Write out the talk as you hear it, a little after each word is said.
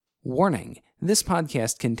Warning, this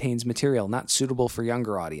podcast contains material not suitable for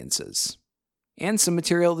younger audiences, and some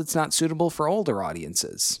material that's not suitable for older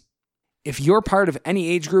audiences. If you're part of any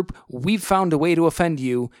age group, we've found a way to offend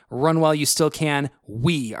you. Run while you still can.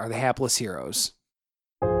 We are the Hapless Heroes.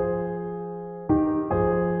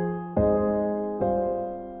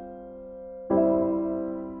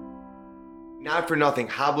 Not for nothing,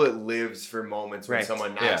 Hoblet lives for moments when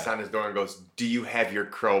someone knocks on his door and goes, "Do you have your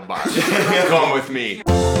crowbar? Come with me."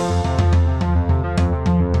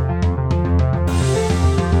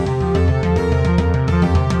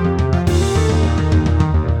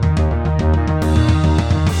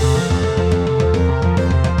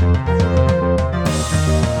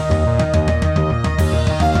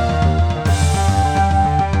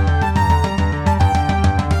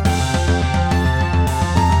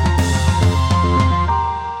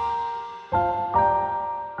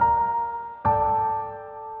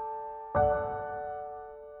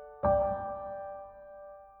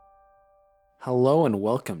 Hello and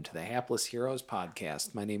welcome to the Hapless Heroes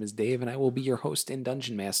podcast. My name is Dave and I will be your host and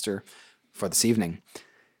dungeon master for this evening.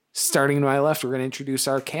 Starting to my left, we're going to introduce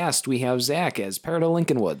our cast. We have Zach as Peridot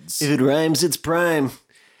Lincolnwoods. If it rhymes, it's prime.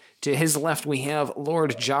 To his left, we have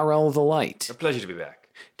Lord Jarrell the Light. A pleasure to be back.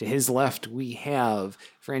 To his left, we have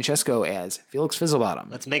Francesco as Felix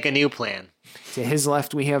Fizzlebottom. Let's make a new plan. To his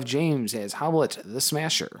left, we have James as Hoblet the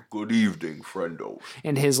Smasher. Good evening, friendo.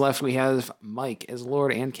 And to his left, we have Mike as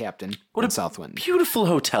Lord and Captain in Southwind. Beautiful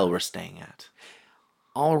hotel we're staying at.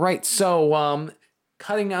 All right, so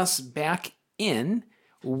cutting us back in,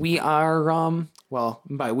 we are, well,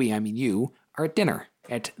 by we, I mean you, are at dinner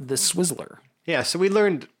at the Swizzler. Yeah, so we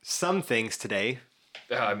learned some things today.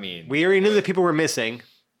 I mean, We already knew the people were missing.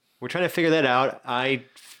 We're trying to figure that out.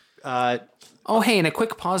 Oh, hey, and a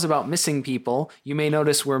quick pause about missing people. You may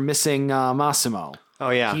notice we're missing Massimo. Oh,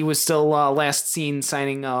 yeah. He was still last seen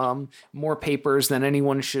signing more papers than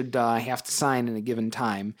anyone should have to sign in a given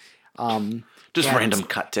time. Just random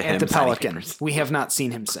cut to him. At the signing Pelican. papers. We have not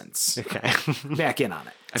seen him since. Okay. Back in on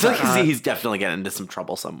it. I feel like he's definitely getting into some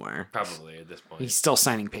trouble somewhere. probably at this point. He's still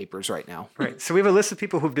signing papers right now. Right. So we have a list of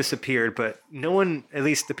people who've disappeared, but no one, at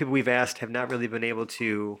least the people we've asked, have not really been able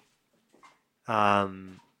to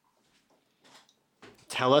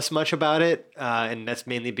tell us much about it. And that's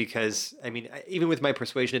mainly because, I mean, even with my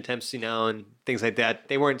persuasion attempts, and things like that,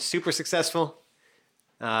 they weren't super successful.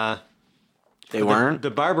 They weren't?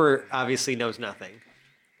 The barber obviously knows nothing.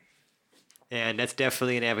 And that's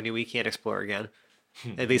definitely an avenue we can't explore again.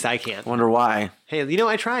 At least I can't. Wonder why. Hey,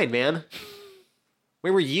 I tried, man.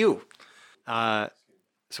 Where were you? So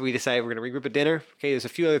we decided we're going to regroup at dinner. Okay, there's a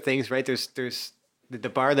few other things, right? There's the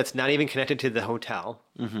bar that's not even connected to the hotel.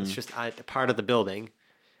 Mm-hmm. It's just a part of the building.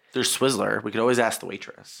 There's Swizzler. We could always ask the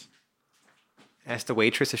waitress. Ask the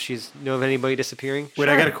waitress if she's know of anybody disappearing. Wait,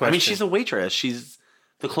 I got a question. I mean, she's a waitress. She's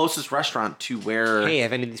the closest restaurant to where... Hey,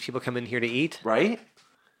 have any of these people come in here to eat? Right?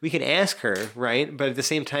 We can ask her, right? But at the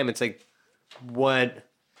same time, it's like, what...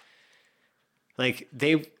 Like,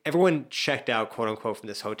 everyone checked out, quote unquote, from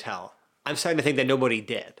this hotel. I'm starting to think that nobody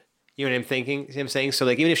did. You know what I'm thinking? See what I'm saying? So,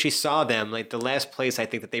 like, even if she saw them, like, the last place I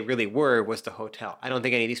think that they really were was the hotel. I don't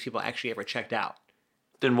think any of these people actually ever checked out.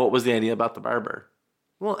 Then what was the idea about the barber?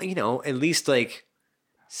 Well, at least, like,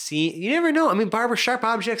 see, you never know. I mean, barbers, sharp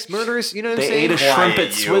objects, murders, you know what I'm They saying? ate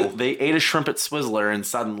a shrimp at Swizzler and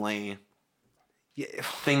suddenly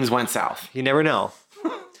things went south. You never know.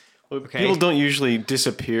 Okay. People don't usually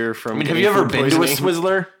disappear from. I mean, have you ever been to a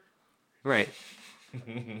Swizzler? Right.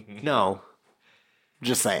 No.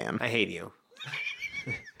 Just saying. I hate you.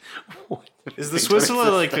 Is the Swizzler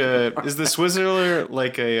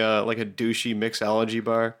like a douchey mixology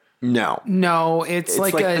bar? No. No, it's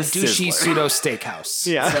like a the douchey Sizzler. pseudo steakhouse.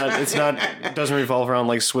 Yeah. It's not. It doesn't revolve around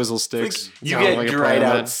like swizzle sticks. You It's not get like a dried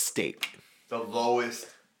pyramid. out steak.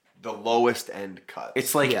 The lowest end cut.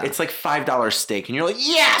 It's like Yeah. it's like $5 steak, and you're like,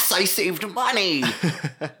 yes, I saved money.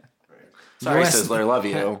 Sorry, US Sizzler, love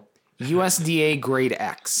you. USDA grade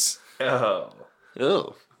X Oh.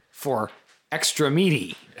 Ew. for extra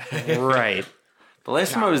meaty. Right. The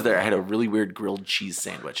last time I was there, I had a really weird grilled cheese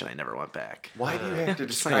sandwich, and I never went back. Why do you have to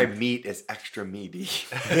describe meat as extra meaty?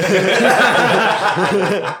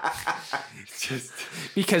 Just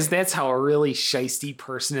Because that's how a really shisty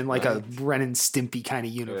person in like a Ren and Stimpy kind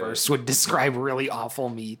of universe would describe really awful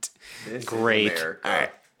meat. this is Great. America. All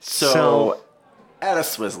right. So at a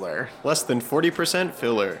Swizzler, Less than 40%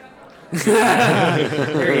 filler.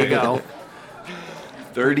 There you go.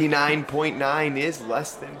 39.9 is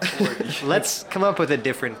less than 40. Let's come up with a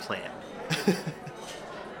different plan.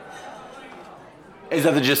 is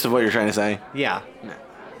that the gist of what you're trying to say? Yeah.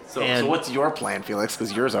 So And- what's your plan, Felix?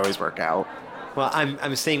 Because yours always work out. Well,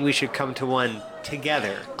 I'm saying we should come to one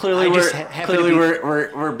together. Clearly,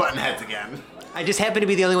 we're we're button heads again. I just happen to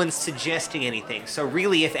be the only one suggesting anything. So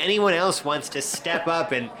really, if anyone else wants to step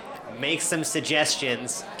up and make some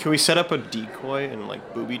suggestions, Can we set up a decoy and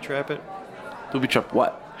like booby trap it? Booby trap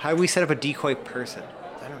what? how do we set up a decoy person?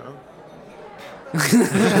 I don't know.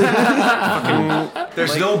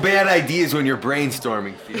 There's no bad ideas when you're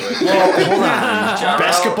brainstorming, Felix. Well, hold on.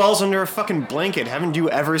 Basketball's under a fucking blanket. Haven't you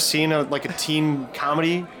ever seen a teen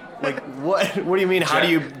comedy? Like what? What do you mean? How do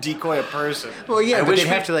you decoy a person? Well, yeah, but wish they'd we-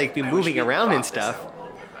 have to like be moving around and stuff.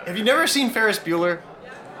 Have you never seen Ferris Bueller?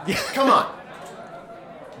 Yeah. Come on.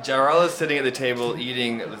 Jarrell is sitting at the table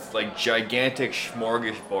eating this like gigantic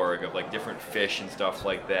smorgasbord of like different fish and stuff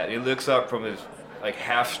like that. He looks up from his like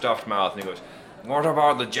half-stuffed mouth and he goes, "What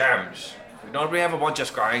about the gems? Don't we have a bunch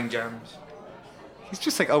of scrying gems?" He's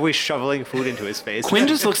just like always shoveling food into his face. Quinn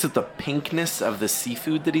just looks at the pinkness of the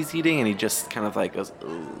seafood that he's eating, and he just kind of like goes,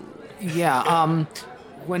 "Ooh." Yeah,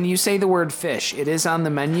 when you say the word fish, it is on the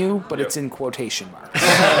menu, but it's in quotation marks.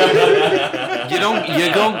 You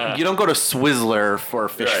don't go to Swizzler for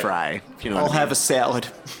fish fry. If you know I'll what I mean. have a salad.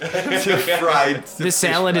 Fried. The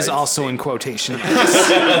salad is also in quotation marks.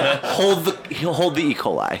 He'll hold the E.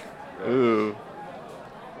 coli. Ooh.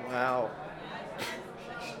 Wow.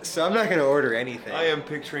 So I'm not gonna order anything. I am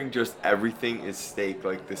picturing just everything is steak.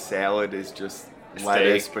 Like the salad is just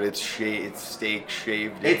lettuce, but it's steak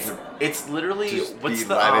shaved. It's literally Just what's be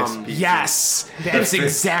the lettuce pieces. Yes, that's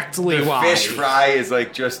exactly The why. fish fry is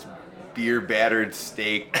like just beer battered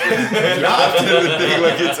steak. Dropped in the thing,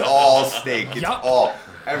 like it's all steak. It's Yup. all.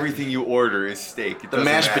 Everything you order is steak. It The doesn't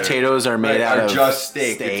mashed matter. potatoes are made out are of just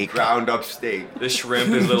steak. steak. It's ground up steak. The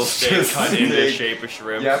shrimp is little steak Just cut into the steak. shape of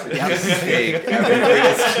shrimp. Yep, it's just steak. Everything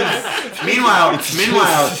is just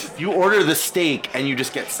Meanwhile, you order the steak and you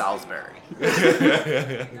just get Salisbury.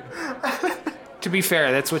 To be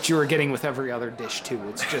fair, that's what you were getting with every other dish too.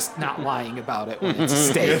 It's just not lying about it when it's a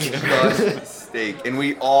steak. just steak. And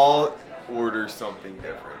we all order something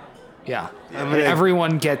different. Yeah,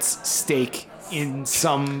 everyone gets steak in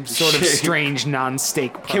some sort of strange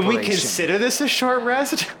non-steak preparation. Can we consider this a short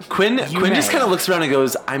rest? Quinn may. just kind of looks around and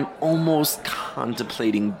goes, "I'm almost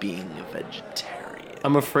contemplating being a vegetarian."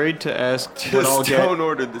 I'm afraid to ask what I'll Just get. don't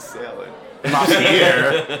order the salad. Not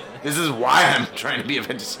here. This is why I'm trying to be a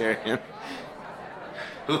vegetarian.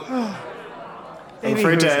 I'm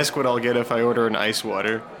afraid to ask what I'll get if I order an ice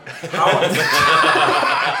water.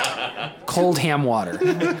 cold ham water.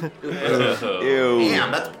 Ew.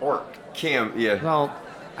 Damn, that's pork. Cam, yeah. Well,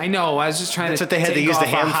 I know. I was just trying That's to what they had to take use the off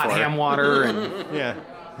ham a hot for. ham water and Yeah.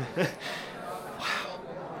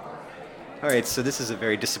 All right, so this is a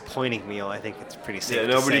very disappointing meal. I think it's pretty safe Yeah, to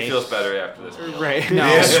nobody say. feels better after this meal. Right. no.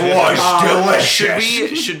 was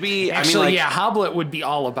Should we? Actually, yeah, Hoblet would be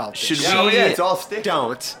all about this. Should we? Oh yeah, it's all steak.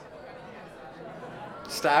 Don't.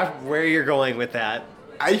 Stop where you're going with that.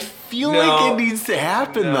 I feel No. like it needs to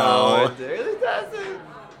happen though. it really doesn't.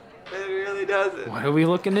 It really doesn't. What are we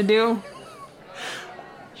looking to do?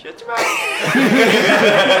 Shut your mouth.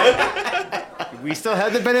 We still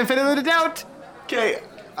have the benefit of the doubt. Okay.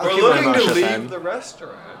 We're looking to leave the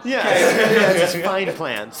restaurant. Yeah, that's a fine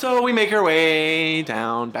plan. So we make our way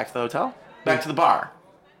down, back to the hotel, back to the bar,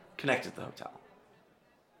 connected to the hotel.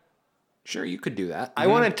 Sure, you could do that. I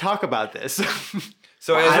want to talk about this.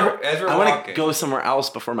 So as we're I want walking, to go somewhere else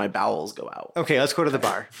before my bowels go out. Okay, let's go to the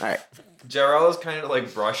bar. All right. Jarrell is kind of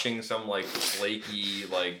like brushing some like flaky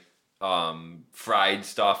like fried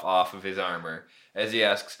stuff off of his armor as he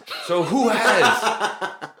asks, "So who has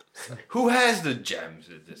the gems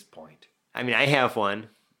at this point?" I mean, I have one.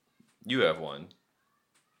 You have one.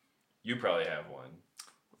 You probably have one.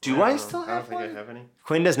 Do I still I don't have think I one? have any.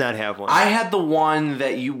 Quinn does not have one. I had the one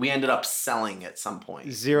that we ended up selling at some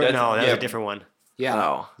point. Zero. That's- No, that was yeah. a different one. Yeah.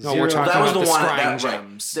 Oh. No, we're talking That was about the the one scrying that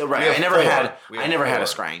gems. Right. We have I never four. had. We I have never had a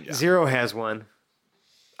four. scrying gem. Zero has one.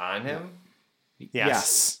 On him?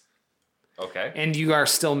 Yes. Okay. And you are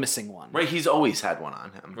still missing one. Right. He's always had one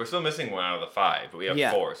on him. We're still missing one out of the 5, but we have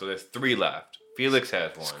Yeah. 4, so there's 3 left. Felix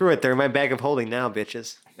has one. Screw it. They're in my bag of holding now,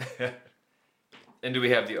 bitches. And do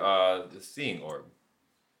we have the seeing orb?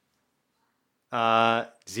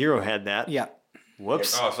 Zero had that. Yeah.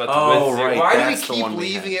 Whoops. Oh, so that's Oh, with 0. right, Why do that's we the keep one we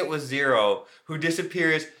leaving had. it with 0, who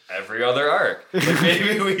disappears every other arc? Like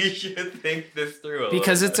maybe we should think this through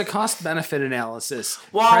Because little it's a cost-benefit analysis.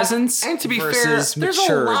 Well, Presence and to be fair, versus there's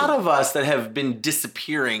maturity. a lot of us that have been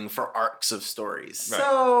disappearing for arcs of stories. Right.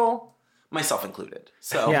 So, myself included.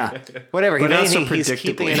 So, Yeah. Whatever. But not so He's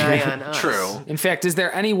keeping an eye on us. true. In fact, is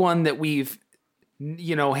there anyone that we've,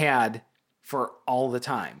 had for all the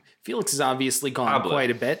time? Felix has obviously gone Hoblet.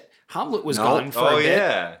 quite a bit. Hoblet was Nope. gone for Oh a bit.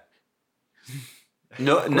 yeah.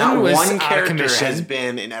 No, not was one out of character commission. has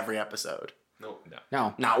been in every episode. No.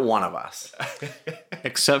 No. Not one of us.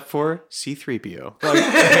 Except for C-3PO.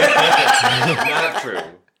 Not true.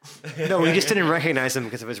 No, we just didn't recognize him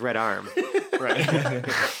because of his red arm. Right.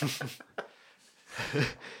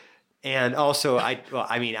 And also, I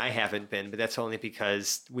haven't been, but that's only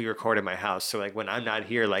because we record at my house. So like when I'm not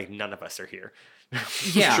here, like none of us are here.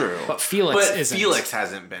 Yeah, True. but Felix But isn't. Felix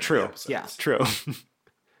hasn't been. True. In the episodes. Yeah. True.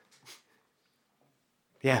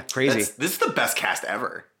 Yeah, crazy. This is the best cast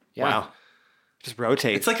ever. Yeah. Wow. Just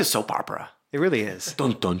rotate. It's like a soap opera. It really is.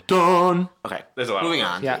 Dun dun dun. Okay, There's a lot. moving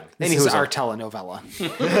on. Yeah. This Anywho, is our telenovela.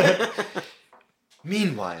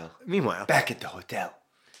 Meanwhile, Meanwhile, back at the hotel.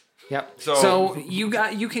 Yep. So- So you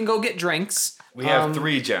can go get drinks. We have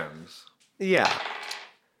 3 gems. yeah.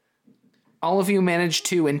 All of you managed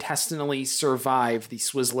to intestinally survive the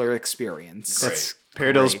Swizzler experience. That's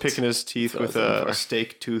Paradell's great. picking his teeth with a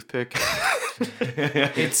steak toothpick.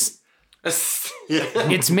 It's Yeah.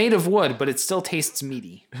 it's made of wood, but it still tastes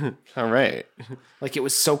meaty, All right. like it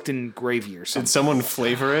was soaked in gravy or something. Did someone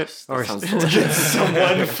flavor it? Or Sounds delicious.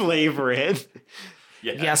 someone flavor it.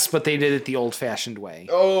 Yes, but they did it the old-fashioned way,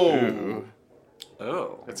 Oh,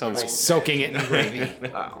 Oh. That sounds. soaking it in gravy.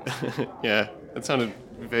 Wow. Yeah, that sounded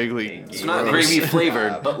vaguely. It's not gravy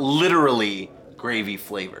flavored, but literally gravy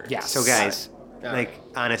flavored. Yes. So guys, like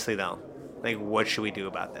honestly though, like what should we do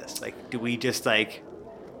about this? Like, do we just like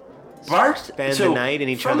Bart spend the night in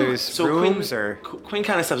each other's rooms, Quinn, or Quinn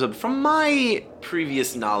kind of steps up. From my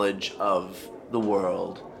previous knowledge of the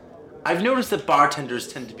world, I've noticed that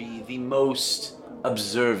bartenders tend to be the most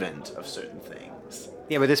observant of certain things.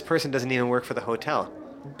 yeah, but this person doesn't even work for the hotel.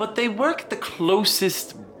 But they work at the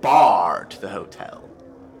closest bar to the hotel.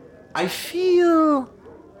 I feel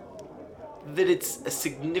that it's a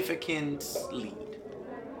significant lead.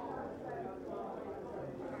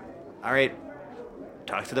 All right,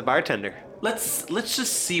 talk to the bartender. Let's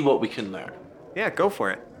just see what we can learn. Yeah, go for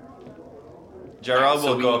it. Gerald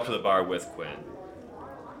So will go we- up to the bar with Quinn.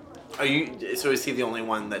 Are you? So is he the only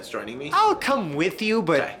one that's joining me? I'll come with you,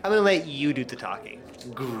 but Okay. I'm gonna let you do the talking.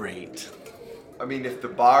 Great. I mean, if the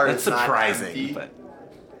bar That's is not surprising, empty, but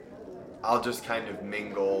I'll just kind of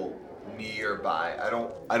mingle nearby. I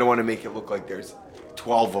don't want to make it look like there's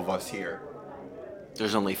 12 of us here.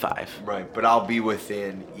 there's only 5. Right, but I'll be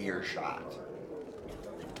within earshot.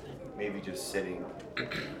 Maybe just sitting,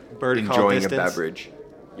 Bird call enjoying a distance. beverage.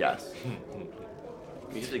 Yes.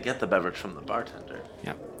 We usually get the beverage from the bartender.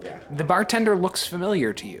 Yeah. Yeah. The bartender looks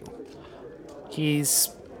familiar to you. He's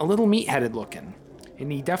a little meat-headed looking,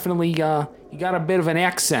 and he definitely he got a bit of an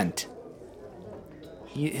accent.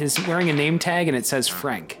 He's wearing a name tag, and it says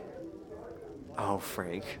Frank. Oh,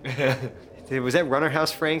 Frank. Was that Runner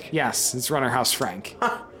House Frank? Yes, it's Runner House Frank.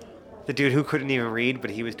 The dude who couldn't even read, but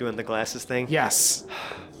he was doing the glasses thing? Yes.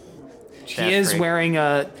 That He is Frank. wearing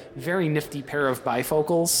a very nifty pair of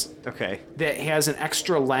bifocals Okay. that has an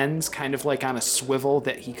extra lens, kind of like on a swivel,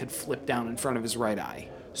 that he could flip down in front of his right eye.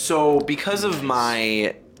 So because of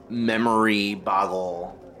my memory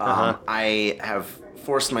boggle, I have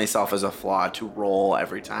forced myself as a flaw to roll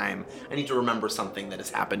every time. I need to remember something that has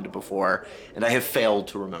happened before, and I have failed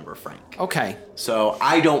to remember Frank. Okay. So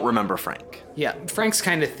I don't remember Frank, Yeah, Frank's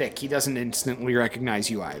kind of thick. He doesn't instantly recognize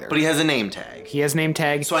you either. but he has a name tag. He has name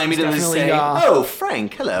tag. So I He's immediately definitely, say, "Oh,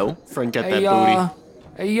 Frank, hello." Frank, get Hey, that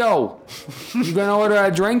booty. hey, yo, you gonna order a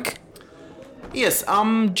drink? Yes,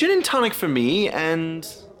 gin and tonic for me and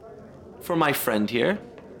for my friend here.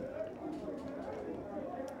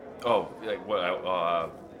 Oh, like what?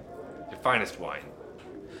 The finest wine.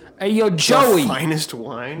 Hey, yo, Joey, The finest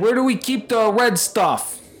wine. where do we keep the red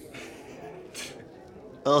stuff?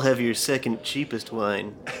 I'll have your second cheapest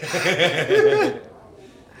wine.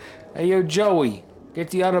 Hey, yo, Joey,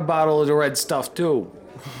 get the other bottle of the red stuff, too.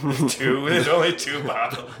 2. There's only 2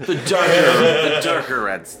 bottles. The darker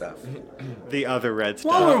red stuff. The other red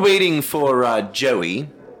stuff. While we're waiting for Joey,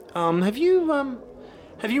 have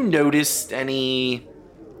you noticed any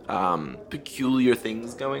peculiar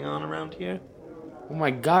things going on around here? Oh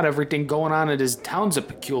my god, everything going on in this town's a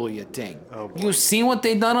peculiar thing. Oh, boy. You seen what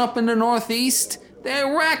they done up in the Northeast? They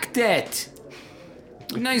wrecked it!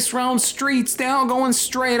 Nice round streets, they all going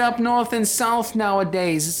straight up north and south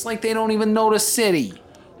nowadays. It's like they don't even know the city.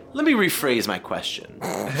 Let me rephrase my question.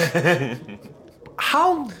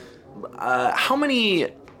 How many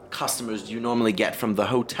customers do you normally get from the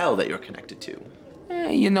hotel that you're connected to?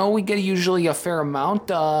 You know, we get usually a fair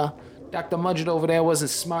amount. Dr. Mudgett over there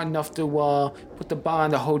wasn't smart enough to put the bar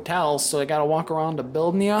in the hotel, so they gotta walk around the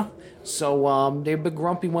building here. So they're a bit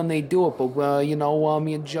grumpy when they do it, but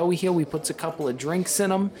me and Joey here, we puts a couple of drinks in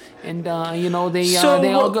them, and they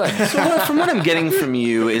all good. From what I'm getting from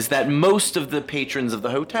you is that most of the patrons of the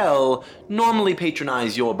hotel normally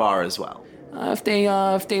patronize your bar as well. If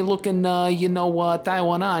they looking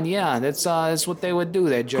Taiwan on, yeah, that's what they would do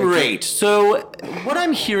there, Joey. Great. So what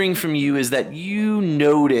I'm hearing from you is that you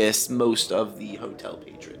notice most of the hotel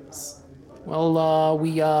patrons. Well,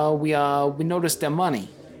 we noticed their money.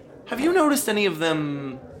 Have you noticed any of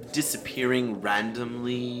them disappearing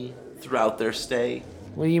randomly throughout their stay?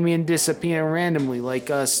 What do you mean disappearing randomly? Like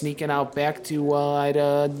sneaking out back to I'm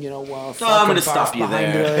gonna stop you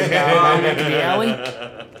behind there. the alley?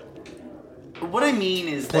 What I mean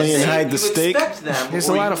is that Playing hide the you steak? expect them. There's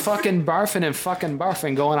or a lot you- of fucking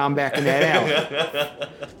barfing going on back in that alley.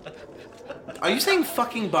 Are you saying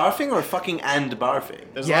fucking barfing or fucking and barfing?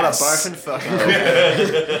 There's Yes. a lot of barfing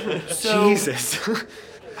fucking. So, Jesus.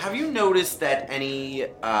 have you noticed that any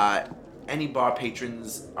bar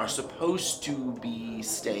patrons are supposed to be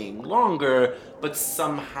staying longer, but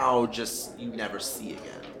somehow just you never see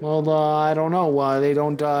again? Well, I don't know. They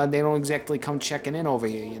don't exactly come checking in over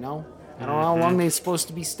here, you know? I don't know how long they're supposed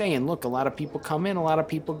to be staying. Look, a lot of people come in, a lot of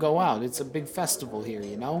people go out. It's a big festival here,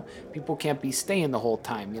 you know? People can't be staying the whole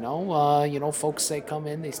time, you know? Folks, they come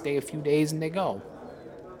in, they stay a few days, and they go.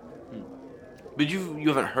 But you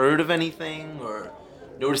haven't heard of anything or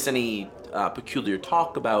noticed any peculiar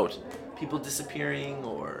talk about people disappearing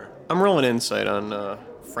or? I'm rolling insight on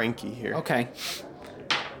Frankie here. Okay.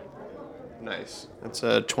 Nice. That's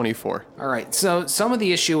 24. All right, so some of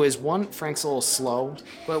the issue is, one, Frank's a little slow,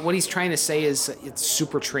 but what he's trying to say is it's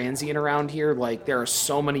super transient around here. Like, there are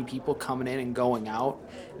so many people coming in and going out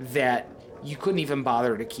that you couldn't even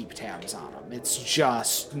bother to keep tabs on them. It's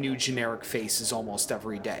just new generic faces almost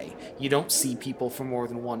every day. You don't see people for more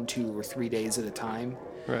than 1, 2, or 3 days at a time.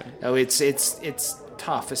 Right. Oh, it's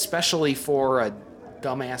tough, especially for a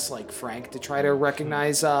dumbass like Frank to try to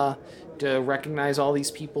recognize all these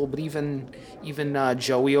people. But even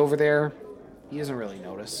Joey over there, he doesn't really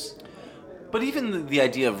notice. But even the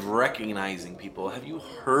idea of recognizing people, have you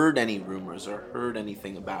heard any rumors or heard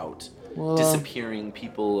anything about Well, disappearing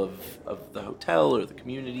people of the hotel or the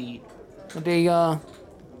community? There's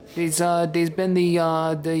been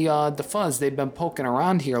the fuzz. They've been poking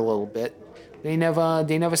around here a little bit. They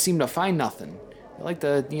never seem to find nothing. They like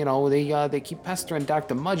to, they keep pestering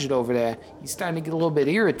Dr. Mudgett over there. He's starting to get a little bit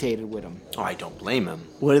irritated with him. Oh, I don't blame him.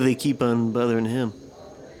 Why do they keep on bothering him?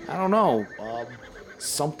 I don't know.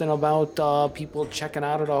 Something about people checking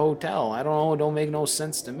out of the hotel. I don't know. It don't make no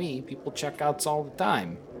sense to me. People check outs all the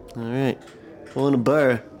time. All right. Well, in a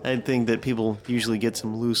bar, I'd think that people usually get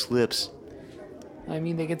some loose lips. I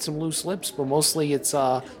mean, they get some loose lips, but mostly it's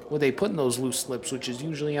where they put in those loose lips, which is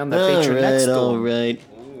usually on the patron next to All them. right.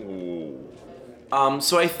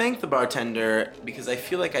 So I thank the bartender because I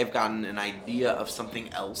feel like I've gotten an idea of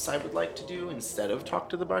something else I would like to do instead of talk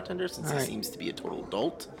to the bartender, since he Alright. seems to be a total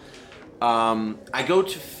adult. I go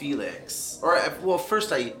to Felix,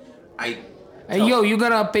 first I. Hey, yo, you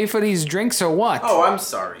gonna pay for these drinks or what? Oh, I'm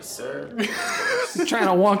sorry, sir. You're trying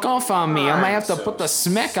to walk off on me. I might have to I'm put the so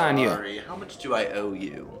smack on you. sorry. How much do I owe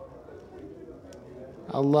you?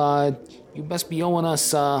 You best be owing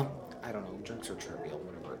us, I don't know, drinks are trivial,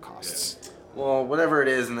 whatever it costs. Well, whatever it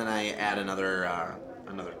is, and then I add another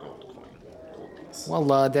gold coin, gold piece. Well,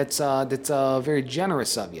 that's very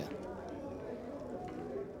generous of you.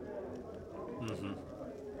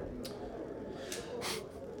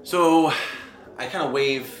 So, I kind of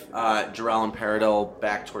wave Jarrell and Paradel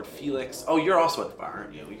back toward Felix. Oh, you're also at the bar,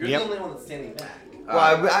 aren't you? You're Yep. the only one that's standing back.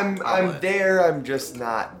 Well, I'm Outlet. there. I'm just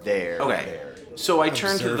not there. Okay. There. So I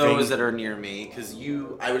turn to Observing. those that are near me because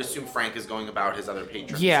I would assume Frank is going about his other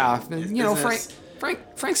patrons. Yeah, and his you know, business.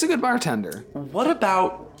 Frank's a good bartender. What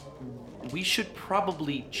about we should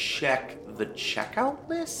probably check the checkout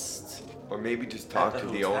list? Or maybe just talk At to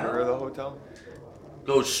the the hotel? owner of the hotel.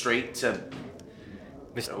 Go straight to.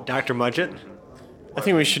 Dr. Mudgett? I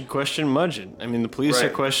think we should question Mudgett. I mean, the police are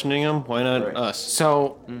Right. questioning him. Why not Right. us?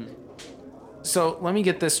 So let me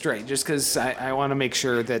get this straight, just because I want to make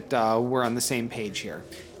sure that we're on the same page here.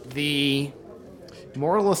 The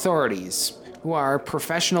moral authorities, who are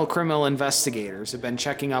professional criminal investigators, have been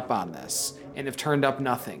checking up on this and have turned up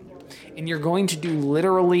nothing. And you're going to do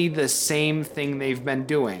literally the same thing they've been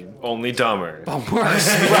doing, Only dumber. but worse,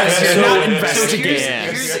 because you're not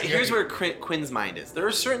investigating. Here's where Quinn's mind is. There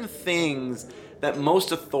are certain things that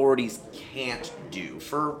most authorities can't do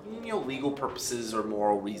for legal purposes or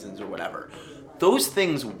moral reasons or whatever. those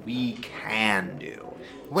things we can do.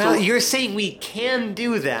 Well, So- you're saying we can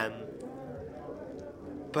do them,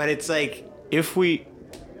 but it's like, If we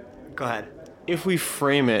go ahead.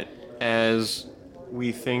 frame it as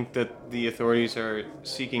we think that the authorities are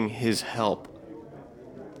seeking his help,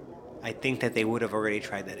 I think that they would have already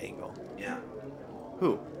tried that angle. Yeah.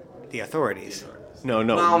 who? The authorities. No,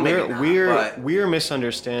 Well, maybe not, but- we're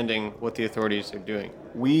misunderstanding what the authorities are doing.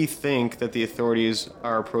 We think that the authorities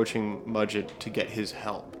are approaching Mudgett to get his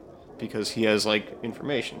help because he has like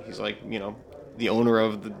information. He's like, you know, the owner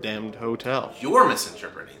of the damned hotel. You're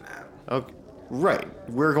misinterpreting that. Okay. Right.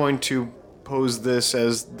 We're going to pose this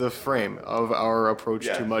as the frame of our approach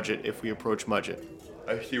Yeah. to Mudgett if we approach Mudgett.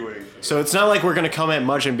 I see what you're So it's not like we're gonna come at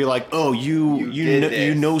Mudgett and be like, "Oh, you did you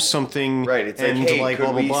this." know something," Right, it's and like, hey, like could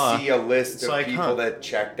blah blah we blah. see a list It's of like, people huh. that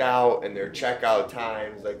checked out and their checkout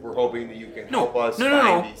times? Like, we're hoping that you can No, help us no,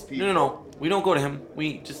 find no. these people. No. We don't go to him.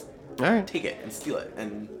 We just All right. take it and steal it,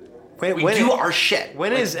 and When- we when- do our shit.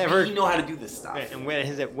 when Like, is ever- we know how to do this stuff? And when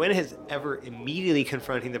has ever immediately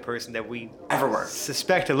confronting the person that we Ever worked.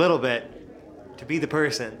 suspect a little bit to be the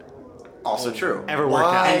person Also true. ever worked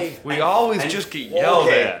out? Why? We always and- just get yelled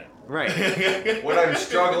Okay. at. Right. What I'm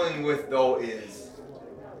struggling with though is,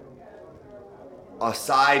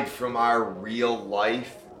 aside from our real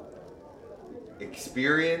life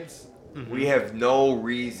experience, we have no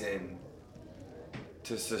reason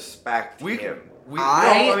to suspect him. We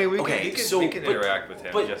Okay, so- we can but- interact with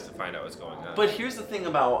him but- just to find out what's going on. But here's the thing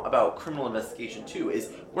about criminal investigation too is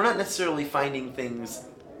we're not necessarily finding things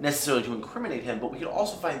necessarily to incriminate him, but we could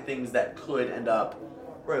also find things that could end up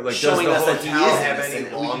Right, like showing does us the that he hotel is have innocent, any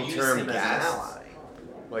and we can use long-term him as an guests? ally.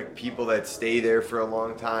 Like people that stay there for a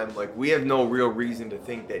long time? Like we have no real reason to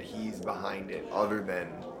think that he's behind it, other than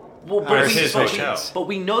Well, Or but we, his but, hotel. but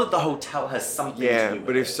we know that the hotel has something yeah. to do with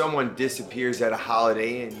But if it. someone disappears at a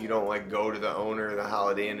Holiday Inn, you don't like go to the owner of the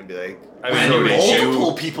Holiday Inn and be like, I mean, And you would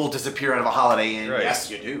multiple people disappear out of a Holiday Inn, Right.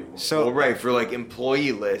 yes you do. So well, right, for like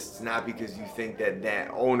employee lists, not because you think that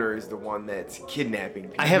that owner is the one that's kidnapping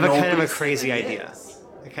people. I have a kind of a Nobody crazy said it idea. is.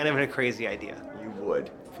 I kind of have a crazy idea. You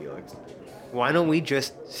would, Felix. Why don't we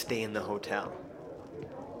just stay in the hotel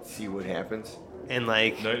See what happens. and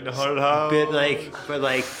like, Night in the haunted house. but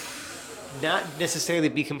like, not necessarily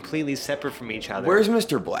be completely separate from each other. Where's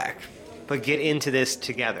Mr. Black? but get into this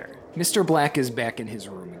together. Mr. Black is back in his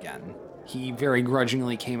room again. He very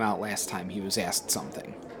grudgingly came out last time he was asked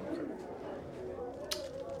something.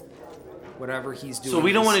 Whatever he's doing. So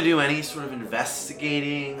we don't is- want to do any sort of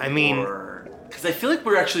investigating. I mean- because I feel like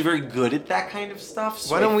we're actually very good at that kind of stuff.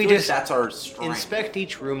 So Why don't I we feel like just that's our strength. Inspect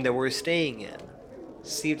each room that we're staying in.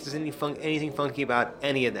 See if there's anything funky about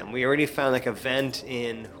any of them. We already found like a vent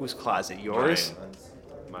in whose closet? Yours?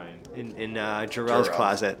 Mine. In Jarrell's Jarrell.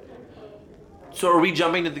 closet. So are we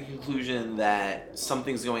jumping to the conclusion that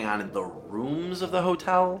something's going on in the rooms of the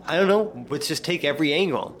hotel? I don't know. Let's just take every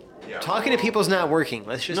angle. Yeah. Talking to people's not working.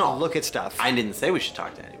 Let's just No. look at stuff. I didn't say we should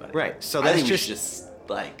talk to anybody. Right, so I let's think just- we should just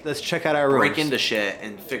like Let's check out our rooms. break into shit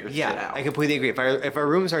and figure shit Yeah, out. I completely agree. If our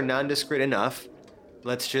rooms are nondescript enough,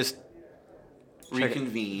 let's just check-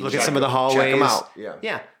 reconvene. look at Check some of the them- hallways. check 'em out, yeah.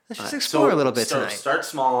 Yeah. Let's just So explore a little bit tonight. Start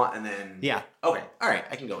small and then. Yeah. Okay. All right.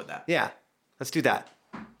 I can go with that. Yeah. Let's do that.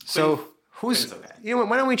 So who's? Quinn's okay. You know what?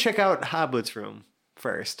 Why don't we check out Hoblet's room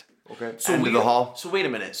first? Okay. So End we of the hall. So wait a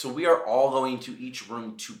minute. So we are all going to each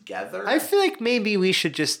room together. I feel like maybe we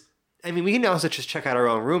should just. I mean, we can also just check out our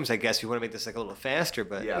own rooms. I guess if we want to make this like a little faster,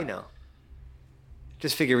 but Yeah. you know,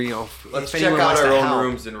 just figure Let's if check anyone out wants our to own help.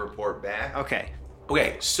 rooms and report back. Okay.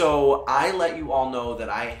 Okay, so I let you all know that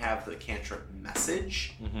I have the cantrip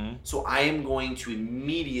message. Mm-hmm. So I am going to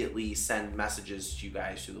immediately send messages to you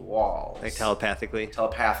guys through the walls. Like telepathically.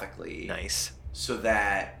 telepathically. Nice. So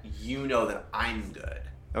that you know that I'm good.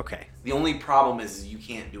 Okay. The only problem is you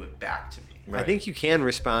can't do it back to me. I think you can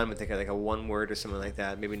respond with like a one word or something like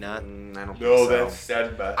that. Maybe not. I don't No, think so. that's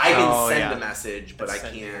sad, but I can Oh, send yeah. a message, but That's I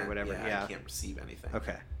sending or can't. whatever, yeah. I can't receive anything.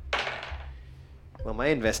 Okay. Well, my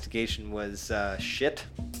investigation was shit.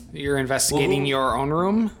 You're investigating your own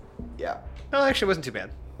room? yeah. No, actually, it wasn't too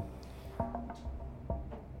bad.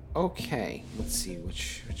 Okay. Let's see,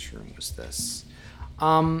 which room was this?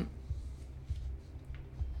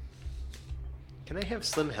 Can I have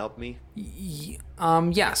Slim help me?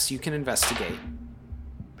 Yes, you can investigate.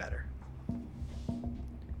 Better.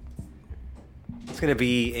 It's gonna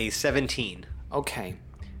be a 17 Okay.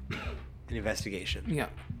 in investigation. Yeah.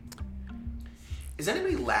 Is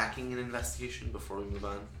anybody lacking in investigation before we move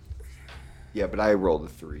on? Yeah, but I rolled a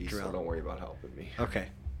 3, Drill. so don't worry about helping me. Okay.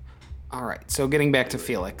 All right. So getting back to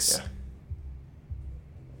Felix. Yeah.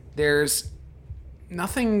 There's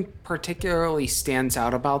Nothing particularly stands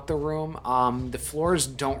out about the room. The floors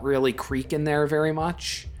don't really creak in there very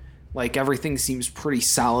much. Like, everything seems pretty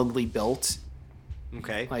solidly built.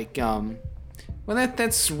 Okay. Like, well,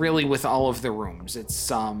 that's really with all of the rooms. It's,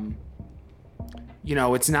 you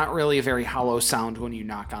know, it's not really a very hollow sound when you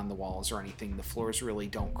knock on the walls or anything. The floors really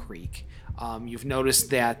don't creak. You've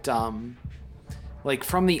noticed that, like,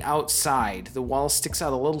 from the outside, the wall sticks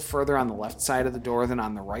out a little further on the left side of the door than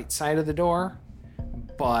on the right side of the door.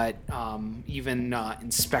 But even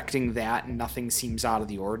inspecting that, nothing seems out of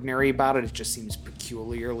the ordinary about it. It just seems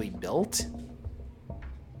peculiarly built.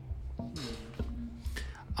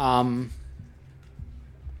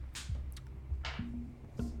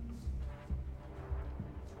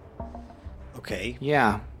 Okay.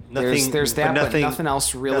 Yeah. Nothing- there's that, but but nothing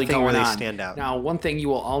else really nothing going really on. stand out. Now, one thing you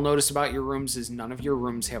will all notice about your rooms is none of your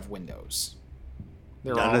rooms have windows.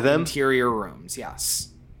 They're None all of them? interior rooms, yes.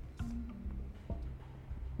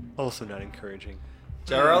 Also not encouraging.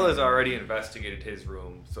 Jarrell has already investigated his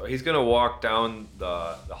room, so he's gonna walk down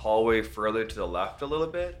the hallway further to the left a little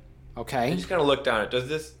bit. Okay. Just kind of look down it. Does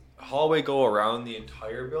this hallway go around the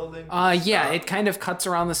entire building? Yeah, it kind of cuts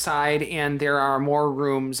around the side, and there are more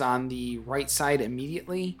rooms on the right side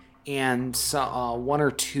immediately, and one or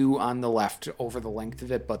two on the left over the length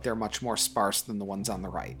of it, but they're much more sparse than the ones on the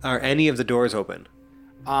right. Are any of the doors open?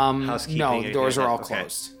 Housekeeping, No, the anything doors like are all that? Okay.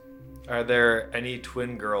 closed. Are there any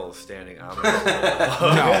twin girls standing on the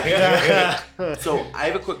wall? No. So I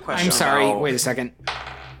have a quick question. I'm sorry, about- wait a second.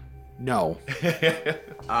 No.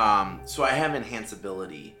 So I have enhance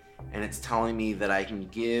ability, and it's telling me that I can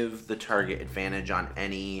give the target advantage on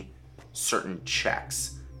any certain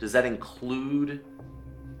checks. Does that include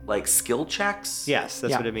like skill checks? Yes,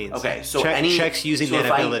 that's Yeah. what it means. Okay, so Check- any checks using so that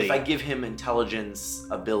if ability. if I give him intelligence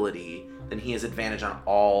ability, then he has advantage on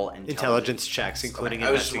all Intelligence checks, including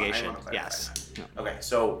Okay, I just want- I investigation. wanna clarify Yes. that. Okay,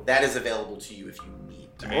 so that is available to you if you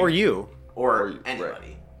need to. Or you. Or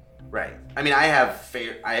anybody. Right. I mean, I have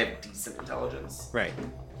decent intelligence. Right.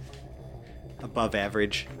 Above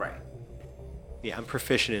average. Right. Yeah, I'm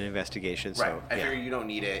proficient in investigation, so Right. I yeah. figure you don't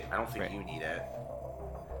need it. I don't think Right. you need it.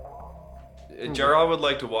 Jarrell would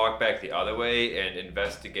like to walk back the other way and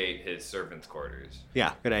investigate his servants' quarters.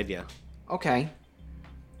 Yeah, good idea. Okay.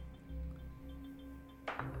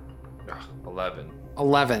 11.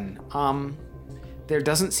 11. There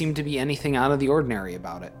doesn't seem to be anything out of the ordinary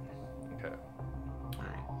about it. Okay.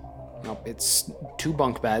 Nope, it's 2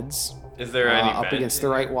 bunk beds. Is there any up vent against in the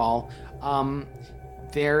right there? wall.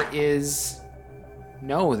 There is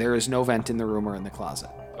no vent in the room or in the closet.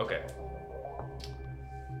 Okay.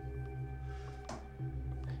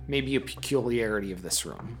 Maybe a peculiarity of this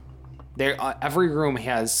room. Every room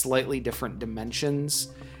has slightly different dimensions,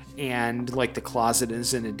 and like the closet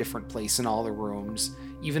is in a different place in all the rooms.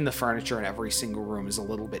 Even the furniture in every single room is a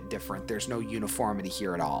little bit different. There's no uniformity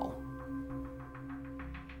here at all.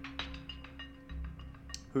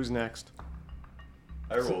 Who's next?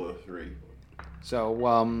 I roll a 3. So,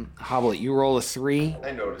 Hoblet, you roll a 3.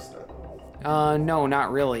 I noticed that. No,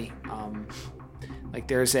 not really. Like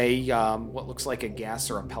there's a what looks like a gas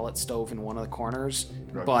or a pellet stove in one of the corners,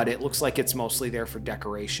 Right. but it looks like it's mostly there for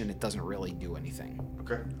decoration. It doesn't really do anything.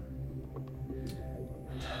 Okay.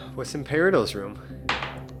 What's in Peridot's room?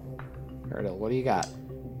 Peridot, what do you got?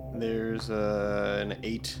 There's an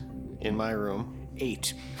 8 in my room.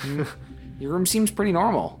 8. Your room seems pretty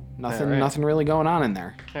normal. Nothing, Alright. nothing really going on in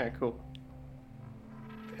there. All right, cool.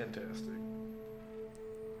 Fantastic.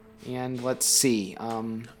 And let's see,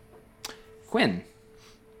 Quinn.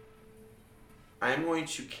 I'm going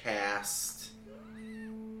to cast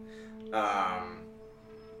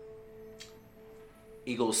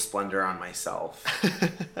Eagle's Splendor on myself.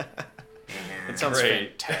 And Sounds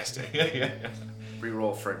Great. fantastic.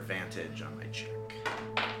 reroll for advantage on my check.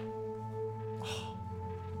 Oh,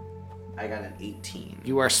 I got an 18.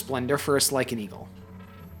 You are splendiferous like an eagle.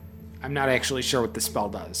 I'm not actually sure what the spell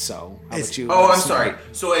does, so how about you? Oh, I'm sorry.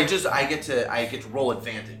 So I get to roll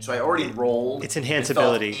advantage. So I already rolled. It's enhance and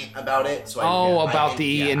felt ability. about it. So About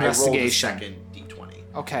the investigation. I rolled a second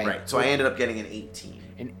d20. Okay. Right. So I ended up getting an 18.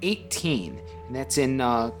 An 18, and that's in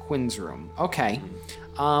Quinn's room. Okay.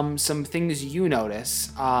 Some things you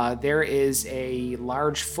notice. There is a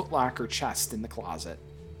large footlocker chest in the closet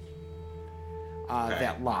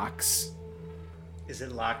that locks. Is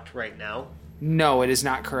it locked right now? No, it is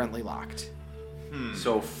not currently locked.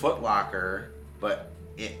 So footlocker, but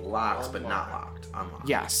it locks, but not locked. Unlocked.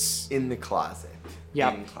 Yes. In the closet.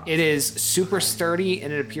 Yep. In closet. It is super sturdy,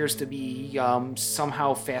 and it appears to be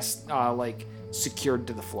somehow fast, like secured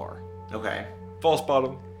to the floor. Okay. False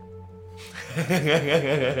bottom.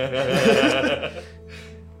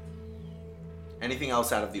 Anything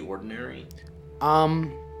else out of the ordinary?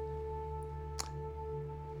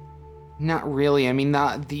 Not really. I mean,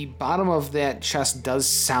 the bottom of that chest does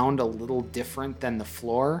sound a little different than the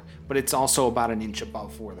floor, but it's also about an inch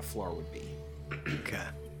above where the floor would be. Okay.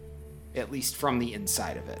 At least from the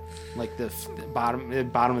inside of it. Like the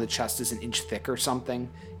bottom of the chest is an inch thick or something.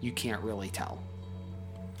 You can't really tell.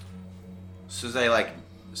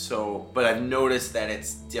 But I've noticed that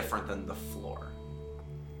it's different than the floor.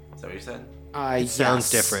 Is that what you said? It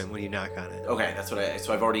sounds Yes. different when you knock on it. Okay, that's what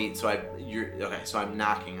so I'm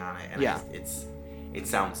knocking on it, and Yeah. it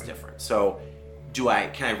sounds different. So,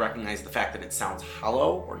 can I recognize the fact that it sounds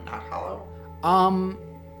hollow or not hollow?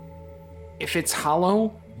 If it's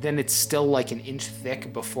hollow, then it's still like an inch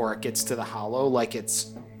thick before it gets to the hollow, like it's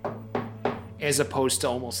as opposed to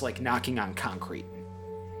almost like knocking on concrete.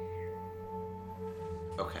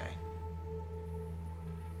 Okay.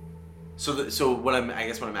 So what I'm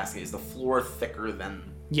asking is the floor thicker than?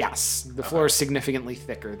 Yes, the floor is significantly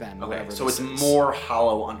thicker than Okay, whatever so this it's is. more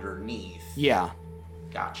hollow underneath. Yeah.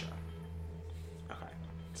 Gotcha. Okay.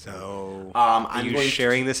 So, are are you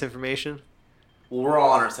sharing this information? Well, we're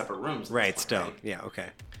all in our separate rooms. at this Right, point, still. right? Yeah, okay.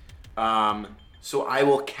 So I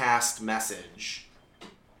will cast message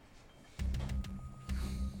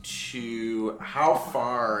to how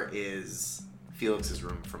far is Felix's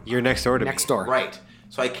room from You're next door to Next me. door. Right.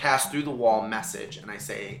 So I cast through the wall message and I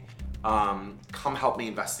say, come help me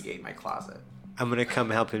investigate my closet. I'm going to come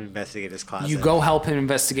help him investigate his closet. You go help him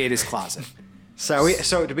investigate his closet.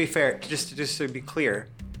 So to be fair, just to be clear,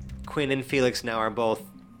 Quinn and Felix now are both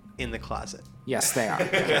in the closet. Yes, they are.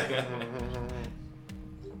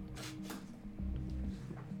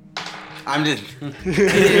 I'm just.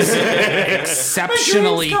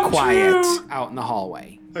 Exceptionally quiet out in the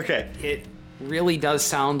hallway. Okay. It really does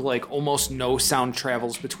sound like almost no sound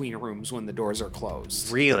travels between rooms when the doors are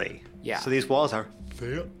closed. Really? Yeah. So these walls are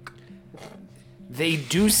thick. They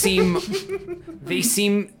do seem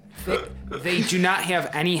thick. They do not have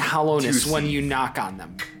any hollowness when you knock on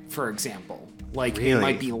them, for example. Like it Really?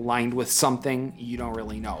 might be lined with something, you don't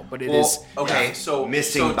really know, but it is. Okay, so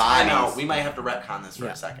Missing so time bodies. out. We might have to retcon this for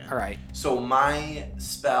Yeah, a second. all right. So my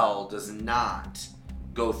spell does not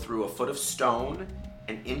go through a foot of stone,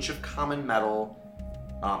 an inch of common metal,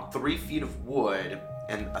 3 feet of wood,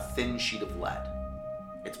 and a thin sheet of lead.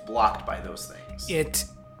 It's blocked by those things. It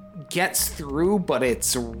gets through, but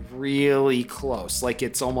it's really close. Like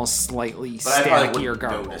it's almost slightly But I probably staticky or wouldn't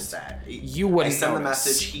garbled. notice that. You wouldn't I send the notice.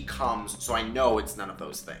 message, he comes, so I know it's none of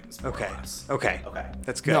those things. More Okay. Or less. Okay. Okay.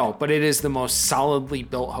 That's good. No, but it is the most solidly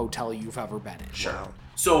built hotel you've ever been in. Sure.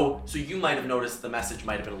 So you might have noticed the message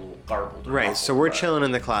might have been a little garbled. or Right, muffled, so we're but- chilling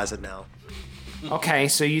in the closet now. Okay,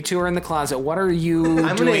 so you two are in the closet. What are you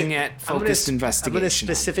doing at focused I'm investigation? going to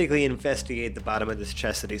specifically investigate the bottom of this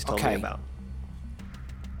chest that he's told me Okay. about.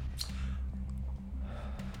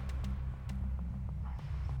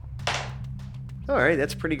 All right,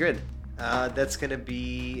 that's pretty good. That's going to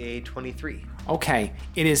be a 23. Okay,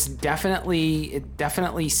 it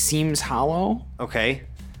definitely seems hollow, Okay.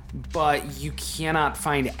 but you cannot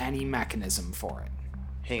find any mechanism for it.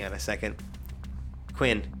 Hang on a second.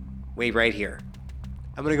 Quinn, wait right here.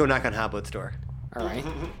 I'm going to go knock on Hoblet's door. All right.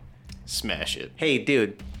 Smash it. Hey,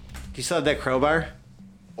 dude, do you still have that crowbar?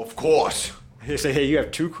 Of course. You say, hey, you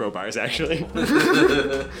have 2 crowbars, actually.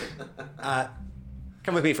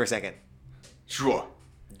 Come with me for a second. Sure.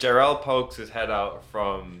 Jarrell pokes his head out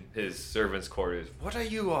from his servant's quarters. What are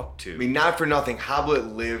you up to? I mean, not for nothing.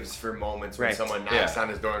 Hoblet lives for moments when Right. someone knocks Yeah. on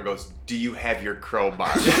his door and goes, "Do you have your crowbar?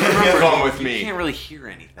 Come with You me." can't really hear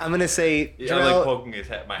anything. I'm going to say, Yeah, I'm like Jarrell, poking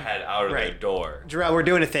my head out of the Right. door. Jarrell, we're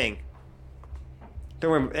doing a thing. Don't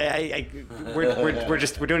worry.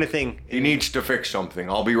 We're doing a thing. He needs to fix something.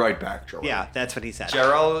 I'll be right back, Joe. Yeah, that's what he said.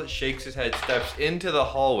 Jarrell shakes his head, steps into the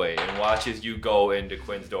hallway, and watches you go into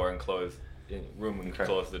Quinn's door and close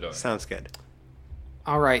the door. Sounds good.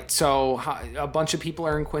 All right. So a bunch of people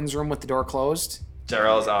are in Quinn's room with the door closed.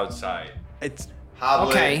 Jarrell's outside. It's Hoblet,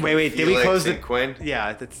 Okay. wait. Did we Felix, close the and Quinn?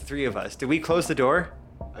 Yeah, that's 3 of us. Did we close the door?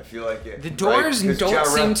 I feel like it. The doors Right, 'cause don't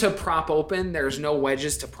Jarrell- seem to prop open. There's no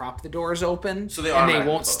wedges to prop the doors open, So they are and they meant to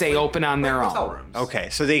won't close, stay like- open on their like hotel own. rooms. Okay,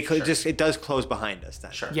 so they just it does close behind us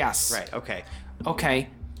then. Sure. Yes. Right. Okay. Okay.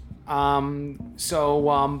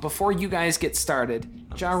 So before you guys get started,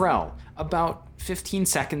 Jarrell, about 15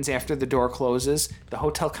 seconds after the door closes, the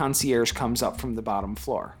hotel concierge comes up from the bottom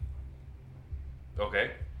floor.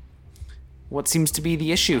 Okay. What seems to be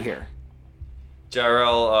the issue here?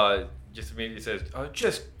 Jarrell just immediately says,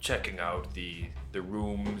 just checking out the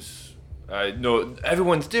rooms. No,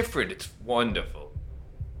 everyone's different. It's wonderful.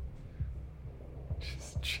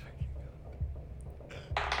 Just checking.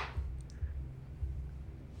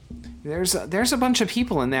 There's a bunch of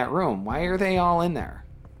people in that room. Why are they all in there?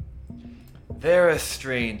 They're a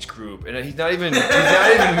strange group, and he's not even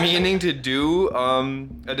meaning to do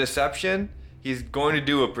a deception. He's going to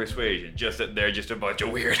do a persuasion, just that they're just a bunch of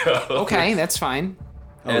weirdos. Okay, that's fine.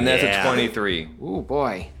 And that's yeah. a 23. Ooh,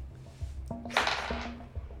 boy.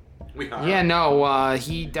 We are. Yeah, no,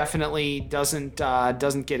 he definitely doesn't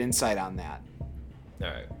get insight on that. All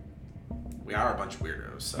right. We are a bunch of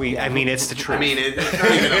weirdos. So. I mean, it's the truth. I mean, it's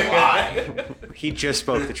not even a lie. He just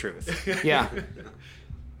spoke the truth. Yeah.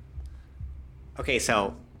 Okay,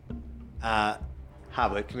 so,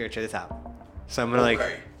 Hoblet, come here, check this out. So I'm gonna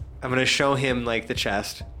Okay. I'm gonna show him like the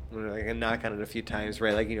chest. I'm gonna knock on it a few times,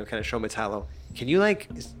 right? Like, kind of show him it's hollow. Can you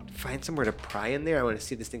find somewhere to pry in there? I want to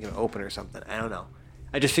see if this thing can open or something. I don't know.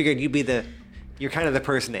 I just figured you're kind of the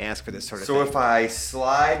person to ask for this sort of So thing. if I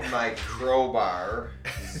slide my crowbar.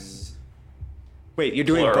 Wait, you're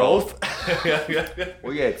doing Plural. both?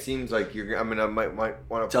 Well, yeah, it seems like I'm gonna might want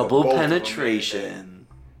to Double penetration.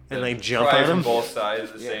 And like jump Try on from him? both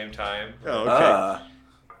sides at the same time. Oh, okay.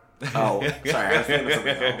 Oh, sorry, I was thinking of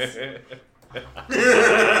something else.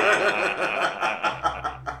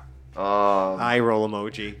 Eye roll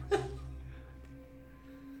emoji.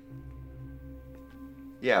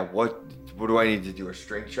 Yeah. What do I need to do? A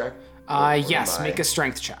strength check? Or Yes, am I- make a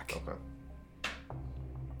strength check. Okay.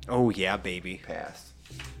 Oh yeah, baby. Passed.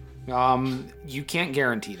 You can't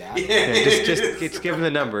guarantee that. Yeah, just give him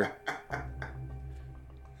the number.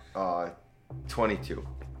 22.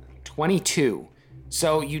 22.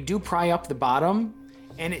 So you do pry up the bottom,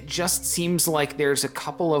 and it just seems like there's a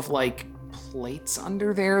couple of like plates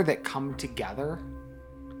under there that come together.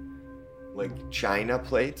 Like china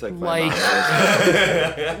plates, like Like,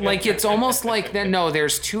 like it's almost like that. No,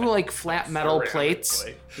 there's two like flat metal Ceramic plates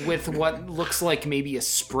plate. with what looks like maybe a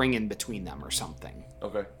spring in between them or something.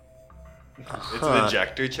 Okay. It's an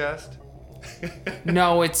ejector chest.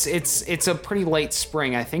 No, it's a pretty light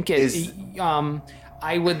spring. I think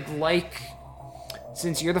I would like,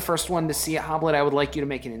 since you're the first one to see it, Hoblet, I would like you to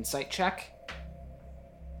make an insight check.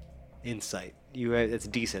 Insight. It's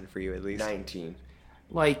decent for you at least. 19.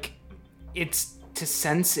 Like, it's to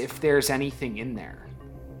sense if there's anything in there.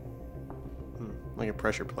 Like a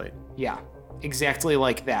pressure plate. Yeah, exactly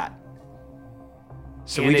like that.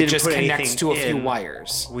 So And we it didn't just put connects anything to a few in.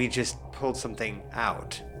 wires. We just pulled something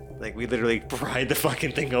out. Like we literally pried the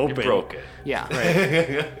fucking thing open. You broke it.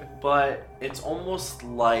 Yeah. But it's almost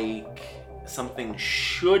like something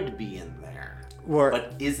should be in there, Or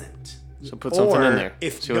but isn't. So put something in there.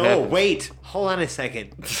 If See what no, happens. wait, hold on a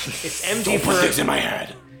second. It's empty Don't put things for. in my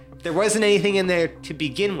head. There wasn't anything in there to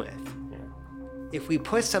begin with. If we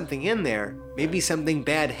put something in there, maybe something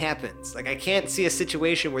bad happens. Like I can't see a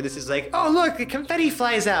situation where this is like, oh look, the confetti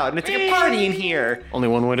flies out and it's like a party in here. Only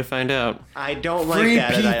one way to find out. I don't like Free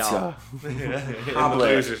that at all.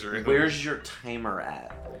 losers room. Where's your timer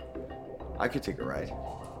at? I could take a ride.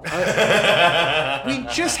 We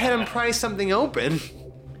just had him pry something open.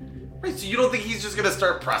 Wait, so you don't think he's just gonna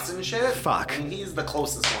start pressing shit? Fuck. I mean, he's the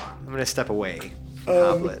closest one. I'm gonna step away from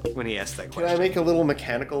Hoblet when he asks that Can I question. make a little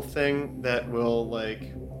mechanical thing that will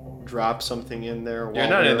like drop something in there? You're while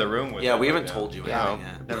not in we're- the room with Yeah, them we haven't right told you Yeah. anything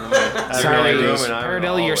yet. Never mind. I have no Sorry, ideas. room and I'm in the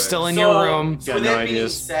Paradil, you're hallway. still in your room. So Got with no that being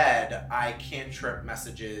ideas. said, I cantrip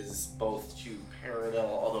messages both to Paradil,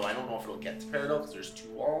 although I don't know if it'll get to Paradil because there's two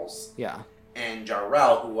walls, Yeah. and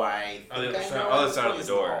Jarrell, who I think I know Other side of is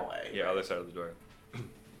the in door. hallway. Yeah, other side of the door.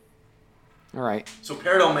 All right. So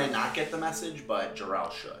Paradil may not get the message, but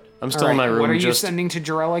Jarrell should. I'm All still in my right. room. What are you just sending to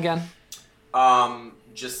Jarell again?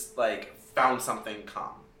 Just like found something come.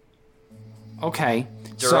 Okay.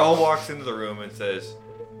 Jarrell So, walks into the room and says,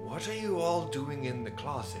 "What are you all doing in the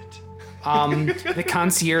closet?" the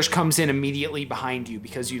concierge comes in immediately behind you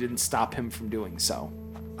because you didn't stop him from doing so.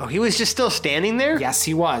 Oh, he was just still standing there? Yes,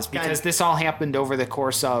 he was, because this all happened over the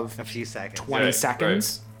course of A few seconds. 20 Right,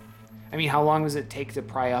 seconds. I mean, how long does it take to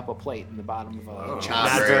pry up a plate in the bottom of a chest?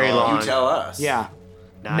 Not very long. You tell us. Yeah,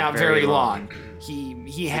 not very long.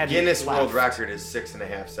 He had Guinness left. World Record is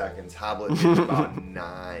 6.5 seconds. Hoblet did about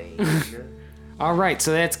 9. All right,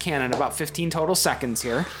 so that's canon. About 15 total seconds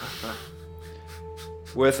here.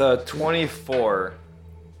 With a 24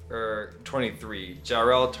 or 23,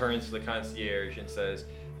 Jarrell turns to the concierge and says,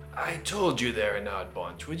 "I told you they're an odd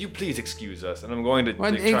bunch. Would you please excuse us?" And I'm going to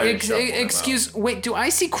What, try to shuffle them out. excuse. Wait, do I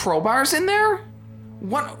see crowbars in there?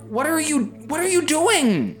 What are you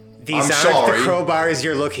doing? These I'm aren't sorry. the crowbars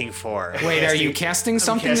you're looking for. Wait, are you casting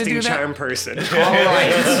something to Casting do that? charm person. All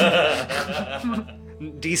right.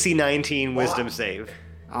 DC 19 wisdom save.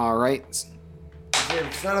 All right.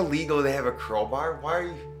 It's not illegal to have a crowbar. Why are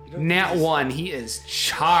you? Nat 1, he is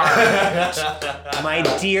charged. My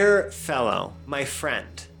dear fellow, my friend.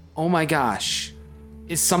 Oh my gosh.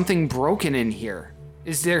 Is something broken in here?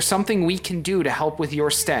 Is there something we can do to help with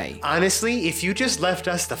your stay? Honestly, if you just left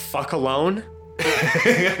us the fuck alone,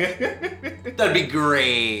 That'd be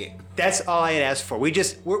great. that's all I had asked for.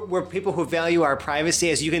 We're people who value our privacy.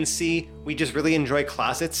 As you can see, we just really enjoy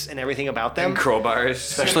closets and everything about them. And crowbars.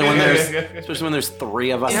 Especially when there's 3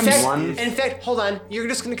 of us in one. In fact, hold on. You're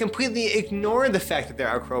just going to completely ignore the fact that there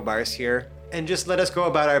are crowbars here and just let us go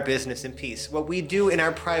about our business in peace. What we do in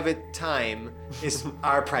our private time is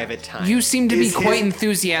our private time. You seem to be Is quite his-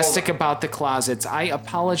 enthusiastic about the closets. I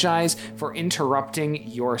apologize for interrupting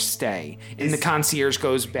your stay. And the concierge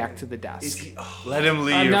goes back to the desk. Let him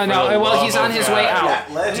leave. No, for no. the Well, love he's on of his God. way out. Yeah,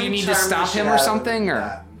 let Do you him need to charm stop the him shit or out of something? him.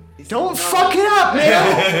 Or Don't fuck it up,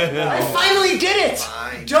 man! I finally did it!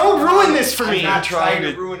 Fine. Don't ruin this for I'm me! not trying trying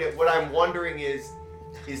to to- ruin it. What I'm wondering is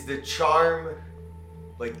the charm,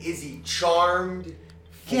 like, is he charmed?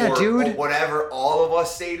 Yeah, dude. Whatever all of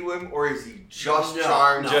us say to him, or is he just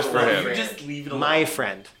charmed? Just for him. You just leave it alone. My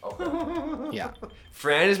friend. yeah.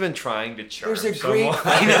 Fran has been trying to charm There's a great.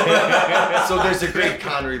 someone. So there's a great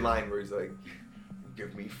Connery line where he's like,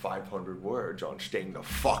 "Give me 500 words on staying the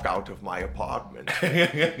fuck out of my apartment."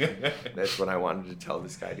 That's what I wanted to tell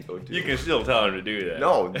this guy to go do. You can still tell him to do that.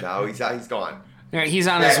 No, now he's gone. All right, he's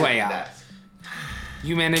on his Back way to the out. desk.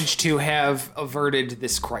 You managed to have averted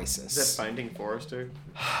this Is crisis. that Finding Forrester?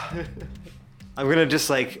 I'm gonna just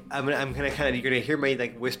like, I'm gonna kind of, you're gonna hear me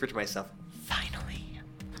like whisper to myself, finally.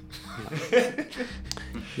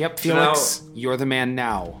 Yep, So Felix, you're the man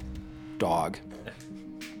now, dog.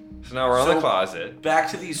 So now we're on the So- closet. Back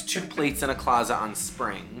to these 2 plates in a closet on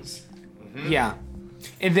springs. Yeah.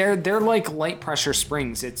 And they're like light pressure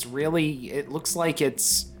springs. It looks like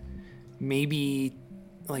it's maybe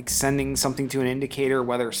like sending something to an indicator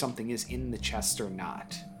whether something is in the chest or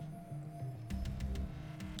not.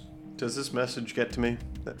 Does this message get to me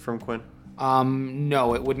from Quinn?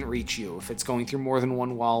 No, it wouldn't reach you. If it's going through more than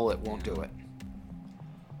one wall, it won't do it.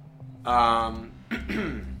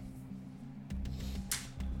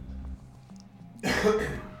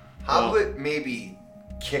 Hoblet maybe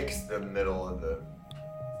kicks the middle of the.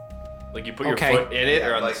 Like you put your Okay. foot in it or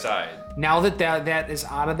Yeah, on like- the side. Now that is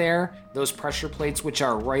out of there, those pressure plates which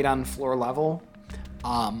are right on floor level,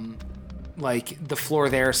 like the floor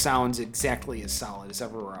there sounds exactly as solid as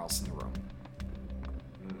everywhere else in the room.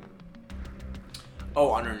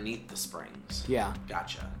 Oh, underneath the springs. Yeah.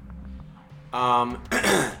 Gotcha. Hoblet's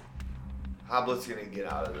gonna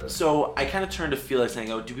get out of this. So I kind of turn to Felix and I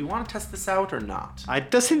go, do we want to test this out or not?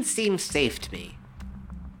 It doesn't seem safe to me.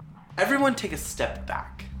 Everyone take a step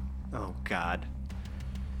back. Oh God.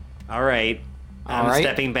 All right. I'm All right.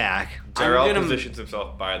 stepping back. Darrell gonna- positions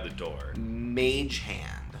himself by the door. Mage hand.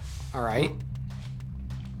 All right.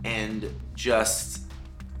 And just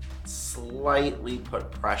slightly put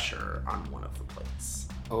pressure on one of the plates.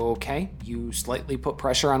 Okay. You slightly put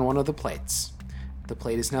pressure on one of the plates. The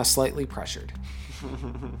plate is now slightly pressured.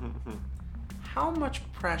 How much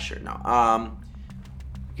pressure? No.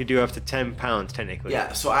 You could do up to 10 pounds technically.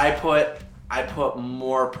 Yeah. So I put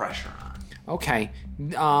more pressure on. Okay.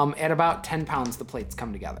 At about 10 pounds, the plates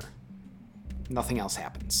come together. Nothing else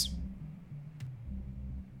happens.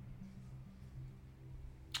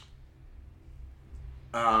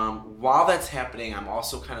 While that's happening, I'm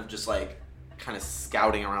also kind of just like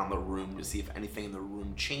scouting around the room to see if anything in the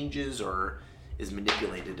room changes or is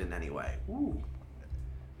manipulated in any way. Ooh.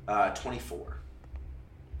 24.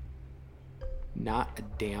 Not a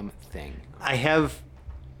damn thing. I have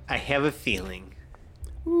a feeling.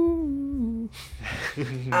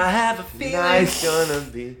 I have a feeling. Night's gonna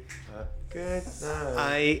be a good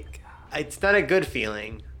night. It's not a good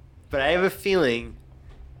feeling, but I have a feeling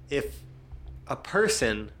if a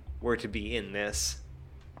person were to be in this,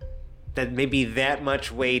 that maybe that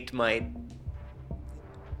much weight might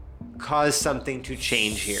cause something to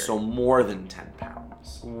change here. So more than 10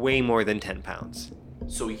 pounds. Way more than 10 pounds.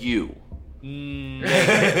 So you.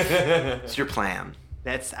 It's your plan.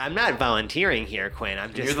 I'm not volunteering here, Quinn.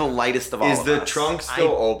 I'm You're just. the lightest of all Is of the us. trunk I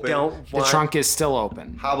still open? don't The want. trunk is still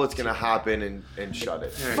open. Hoblet's gonna hop in and shut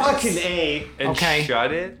it. Fucking A. And Okay.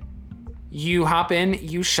 shut it? You hop in,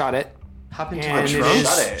 you shut it, Hop into and the it trunk. is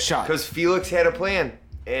Shut it. shut. Because Felix had a plan,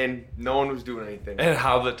 and no one was doing anything. And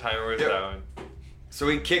how the timer was Yep. down. So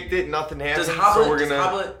he kicked it, nothing happened. Does Hoblet, so we're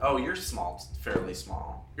gonna. oh, you're small, fairly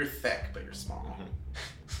small. You're thick, but you're small.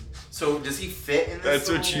 So does he fit in this? That's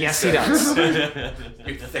what little- you Yes, he does.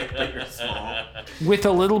 You're thick, but you're small. With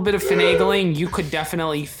a little bit of finagling, you could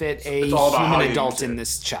definitely fit a It's all about how human you adult use in it.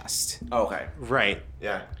 this chest. Okay. Right.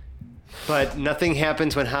 Yeah. But nothing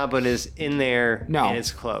happens when Hoblin is in there No. and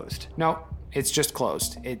it's closed. No, it's just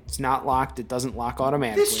closed. It's not locked. It doesn't lock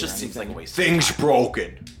automatically. This just or seems like a anything. waste of Things time.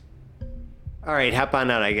 broken. All right, hop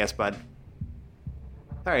on out, I guess, bud.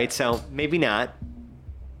 All right, so maybe not,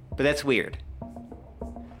 but that's weird.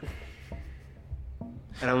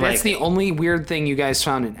 And I'm That's like, the only weird thing you guys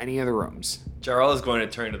found in any of the rooms. Jarl is going to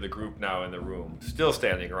turn to the group now in the room, still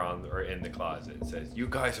standing around or in the closet, and says, "You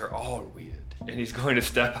guys are all weird." And he's going to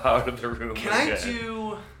step out of the room. Can I again.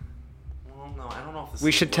 do? Well, no, I don't know if this. we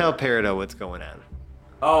is should tell work. Peridot what's going on.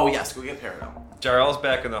 Oh yes, go get Peridot. Jarl's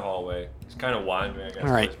back in the hallway. He's kind of wandering, I guess.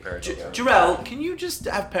 All right. towards Peridot. Jarrell, can you just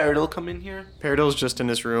have Peridot come in here? Peridot's just in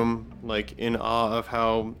this room, like in awe of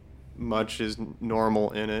how much is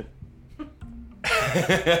normal in it.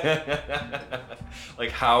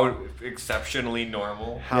 Like how exceptionally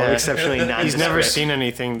normal. How Yeah. exceptionally not. He's never seen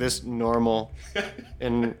anything this normal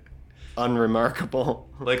and unremarkable.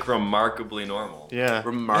 Like remarkably normal. Yeah.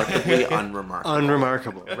 Remarkably unremarkable.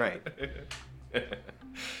 unremarkable, right?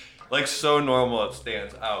 Like so normal it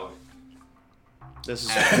stands out. This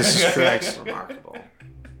is correct. Remarkable.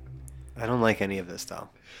 I don't like any of this though.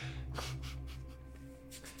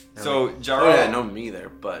 So Oh Jarl, yeah, no me either,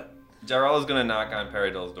 but Jarl is gonna knock on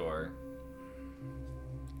Peridot's door.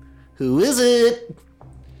 Who is it?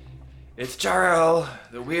 It's Jarl.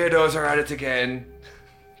 The weirdos are at it again.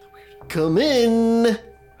 Come in.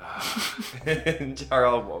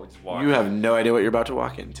 Jarl just walks. you have no idea what you're about to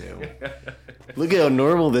walk into. Look how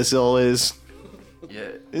normal this all is. Yeah.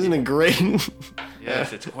 Isn't it great?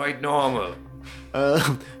 Yes, it's quite normal.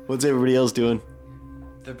 What's everybody else doing?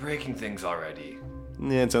 They're breaking things already.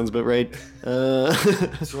 Yeah, it sounds about right. So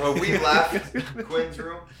have we left Quinn's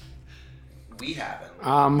room? We haven't.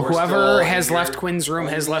 We're Whoever still has here. left Quinn's room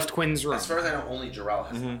has left Quinn's room. As far as I know, only Jarrell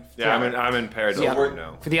has. Yeah, I'm in Peridot's Yeah. room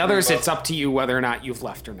now. For the others, it's up to you whether or not you've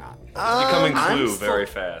left or not. It's becoming I'm Clue still- very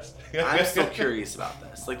fast. I'm still curious about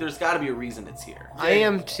this. Like, there's got to be a reason it's here. I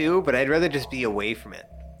am too, but I'd rather just be away from it.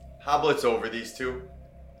 Hoblet's over these two.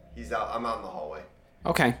 He's out. I'm out in the hallway.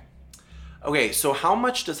 Okay. Okay, so how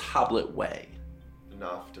much does Hoblet weigh?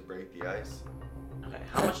 Enough to break the ice. Okay,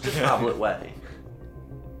 how much does Hoblet weigh?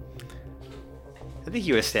 I think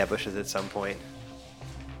you established this at some point.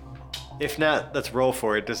 If not, let's roll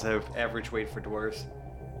for it. Does have average weight for dwarves?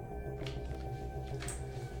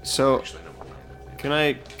 So, Actually, no, we're not. can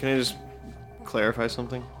I just clarify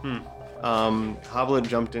something? Hoblet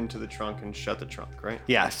jumped into the trunk and shut the trunk, right?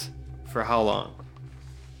 Yes. For how long?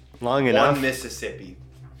 Long enough. One Mississippi.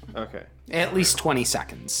 Okay. At least 20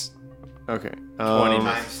 seconds. Okay. 20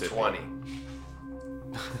 Times 20.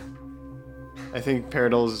 I think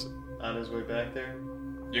Peridot's on his way back there.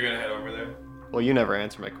 You're gonna head over there? Well, you never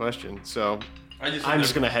answered my question, so I just I'm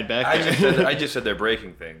just gonna head back there. I just said they're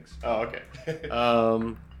breaking things. Oh, okay.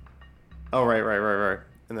 Oh, right.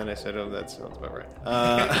 And then I said, oh, that sounds about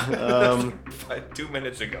right. 2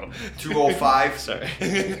 minutes ago. 205. Sorry.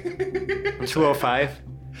 205.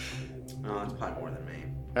 No, that's probably more than me.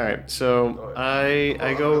 All right, so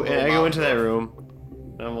I go into that room.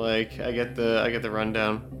 And I'm like, I get the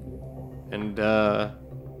rundown, and I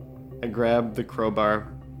grab the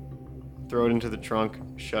crowbar, throw it into the trunk,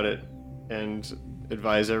 shut it, and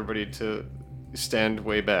advise everybody to stand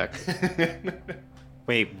way back.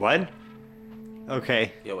 Wait, what?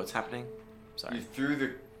 Okay. Yo, what's happening? Sorry. You threw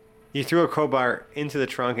the. You threw a crowbar into the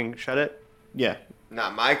trunk and shut it? Yeah,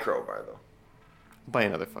 Not my crowbar, though. buy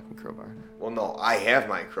another fucking crowbar. Well, no, I have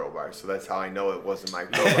my crowbar, so that's how I know it wasn't my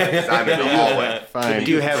crowbar, because I'm in the hallway. Fine.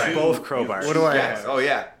 Do you have both crowbars? What do I Yes. have? Oh,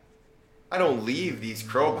 yeah. I don't leave these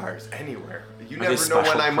crowbars anywhere. You Are they never know when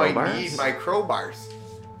special I might crowbars? need my crowbars.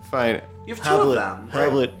 Fine. You have two of them.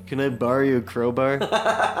 Hoblet, can I borrow your crowbar?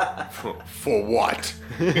 For what?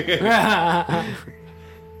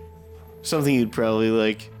 Something you'd probably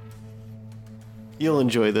like. You'll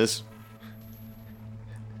enjoy this.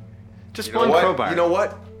 Just You know one what? crowbar. You know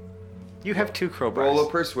what? You have two crowbars. Roll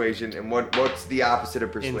of persuasion, and what's the opposite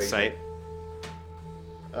of persuasion? Insight.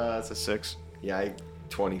 That's a 6. Yeah,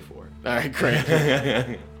 24. All right,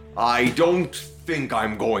 great. I don't think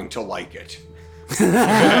I'm going to like it.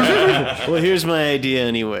 Well, here's my idea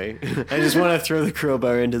anyway. I just want to throw the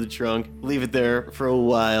crowbar into the trunk, leave it there for a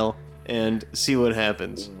while, and see what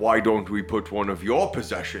happens. Why don't we put one of your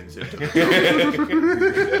possessions into the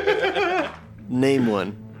Name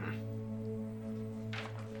one.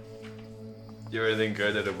 You have anything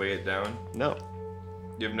good that'll weigh it down? No.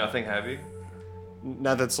 You have nothing heavy?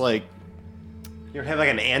 Not that's like. You don't have like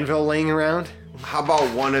an anvil laying around? How about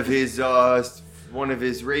one of his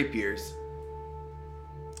rapiers?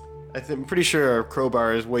 I'm pretty sure a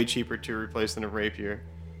crowbar is way cheaper to replace than a rapier.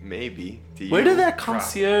 Maybe. To Where you. did that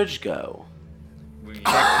concierge go? We checked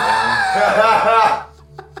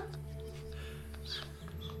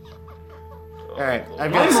All right,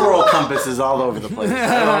 I've My got moral compass is all over the place.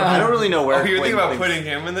 I don't really know where. Oh, you're thinking about things- putting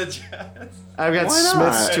him in the chest? I've got Why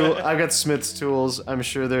Smith's not? tool. I've got Smith's tools. I'm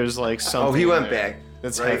sure there's like something. Oh, he in went there. back.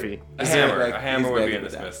 That's right? heavy. A hammer. back- A hammer he's would back be in in the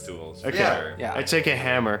the Smith's tools. Okay. Yeah. Sure. Yeah. I take a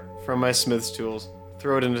hammer from my Smith's tools,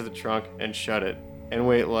 throw it into the trunk, and shut it, and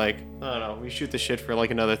wait like I don't know. We shoot the shit for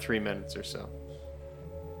like another 3 minutes or so.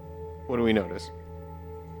 What do we notice?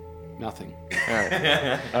 Nothing. All right.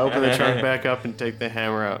 I open the trunk back up and take the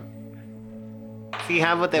hammer out. See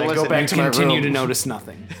how what that I was. go back to my Continue room. to notice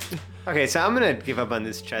nothing. Okay, so I'm gonna give up on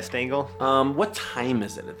this chest angle. What time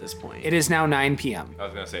is it at this point? It is now 9 p.m. I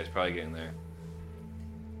was gonna say it's probably getting there.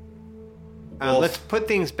 Let's put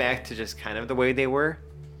things back to just kind of the way they were,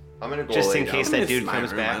 I'm gonna go just lay in down. case I mean, that dude it's my comes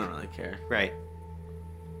room, back. I don't really care. Right.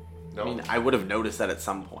 No. I mean, I would have noticed that at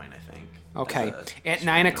some point. I think. Okay. As At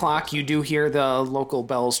 9 o'clock, you do hear the local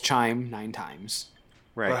bells chime 9 times.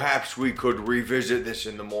 Right. Perhaps we could revisit this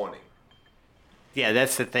in the morning. Yeah,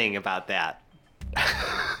 that's the thing about that.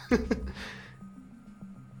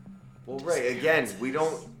 Well, right. Again, we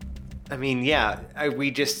don't. I mean, yeah, are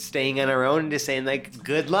we just staying on our own and just saying like,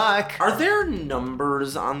 good luck? Are there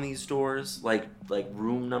numbers on these doors, like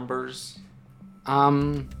room numbers?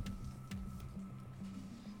 No,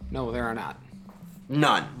 there are not.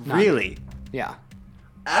 None. Really? Yeah.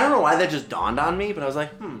 I don't know why that just dawned on me, but I was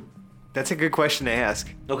like, That's a good question to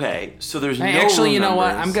ask. Okay, so there's no. Actually, room you know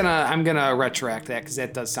what? numbers. I'm gonna retract that because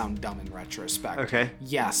that does sound dumb in retrospect. Okay.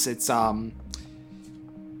 Yes, it's 10,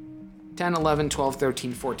 11, 12,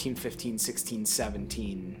 13, 14, 15, 16,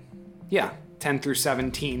 17. Yeah, 10 through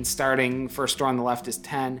 17. Starting first door on the left is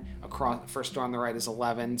 10. Across first door on the right is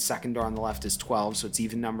 11. Second door on the left is 12. So it's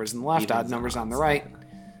even numbers on the left, Evens odd numbers on the right.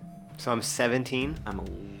 So I'm 17 I'm a.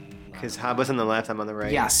 because Habba's on the left, I'm on the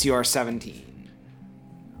right. Yes, you are 17.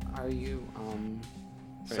 Are you?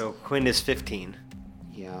 So Quinn is 15.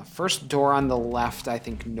 Yeah. First door on the left, I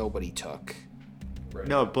think nobody took.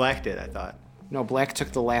 No, Black did. I thought. No, Black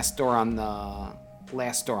took the last door on the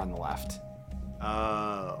left.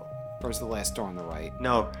 Oh. Or was the last door on the right?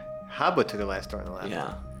 No, Habba took the last door on the left.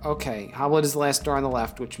 Yeah. Okay, Howlett is the last door on the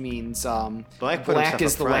left, which means Black put himself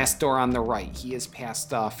is up the front. last door on the right. He is past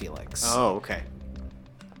Felix. Oh, okay.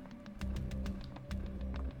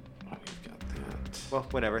 We've got that. Well,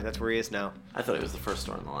 whatever. That's where he is now. I thought it was the first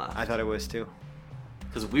door on the left I thought it was too.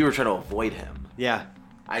 because we were trying to avoid him. Yeah.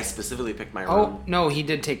 I specifically picked my room. Oh no, he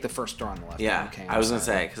did take the first door on the left. Yeah, Okay, I was gonna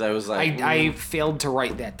say because I was like, I failed to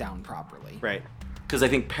write that down properly. Right. because I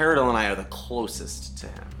think Paradol and I are the closest to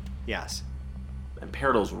him, Yes. and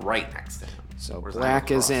Paradol's right next to him. So Whereas I'm Black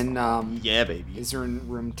is across. in Yeah, baby. is in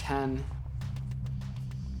room 10.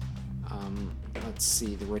 Let's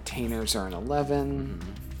see, the retainers are in 11.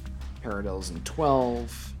 Paradil's in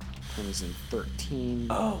 12. Quinn is in 13.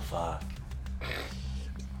 Oh fuck!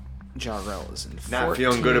 Jarrell is in 14. Not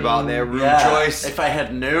feeling good about that room Yeah, choice. if I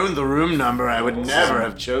had known the room number, I would never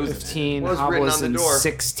have chosen 15. What's written Hobbles on the in door?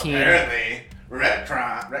 16.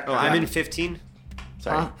 Oh, I'm in 15. it.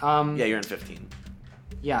 Sorry. Huh? Yeah, you're in 15.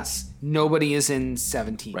 Yes. Nobody is in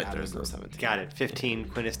 17. Right, out there's of no the- 17. Got it. 15.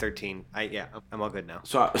 Quinn is 13. I'm all good now.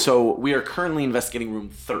 So we are currently investigating room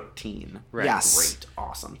 13. Right. Yes. Great.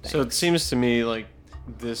 Awesome. Thanks. So it seems to me like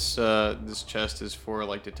this chest is for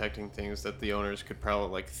like detecting things that the owners could probably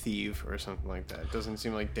like thieve or something like that. It doesn't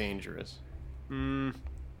seem like dangerous.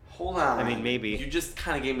 Hold on. I mean, maybe. You just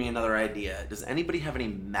kind of gave me another idea. Does anybody have any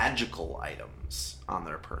magical items on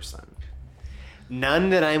their person? None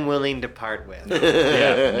that I'm willing to part with.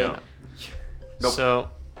 Yeah, no. Nope. So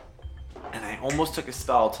And I almost took a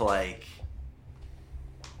spell to like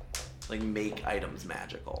make items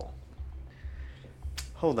magical.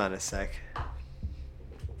 Hold on a sec.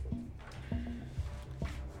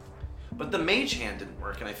 But the mage hand didn't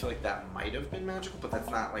work, and I feel like that might have been magical, but that's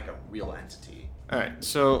not like a real entity. all right.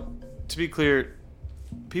 So to be clear,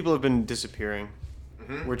 people have been disappearing.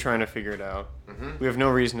 We're trying to figure it out. We have no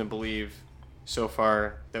reason to believe so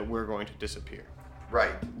far that we're going to disappear.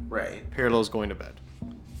 Right, Right. Parallel's going to bed.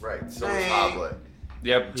 right. So Dang. is Hoblet.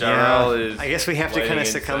 Yep, Jarrell is. I guess we have to kind of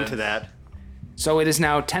lighting succumb to incense. that. So it is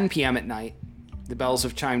now 10 p.m. at night. The bells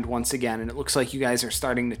have chimed once again, and it looks like you guys are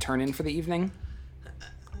starting to turn in for the evening.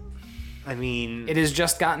 I mean, It has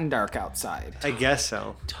just gotten dark outside. I guess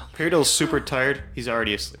so. Paradol's super tired. He's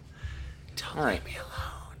already asleep. All right.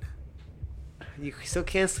 You still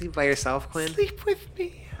can't sleep by yourself, Quinn? Sleep with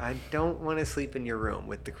me. I don't want to sleep in your room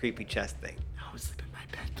with the creepy chest thing. I was sleep in my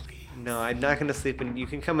bed, please. No, I'm not going to sleep in. You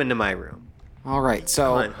can come into my room. All right.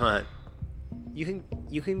 So Hunt. You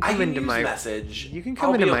You can I come can into use my message. You can come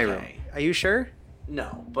I'll into be my okay. room. Are you sure?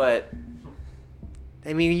 No, but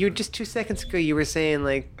I mean, you just 2 seconds ago you were saying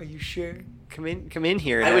like, Are you sure? come in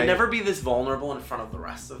here. I and would never be this vulnerable in front of the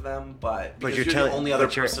rest of them. But because you're you're, telling- the only other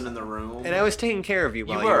but you're- person in the room. And I was taking care of you.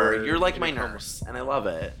 you While were. You're like in my a coma. nurse, and I love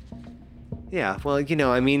it. Yeah. Well, you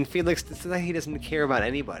know, I mean, Felix. It's not like he doesn't care about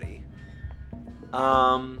anybody.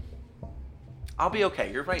 I'll be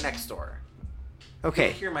okay. You're right next door. Okay.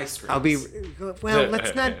 You hear my screams. I'll be. Well,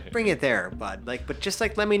 let's not bring it there, bud. Like, but just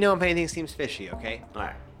like let me know if anything seems fishy. Okay. All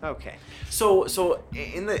right. Okay. So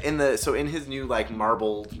in his new like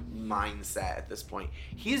marbled mindset at this point,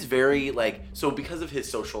 he's very like because of his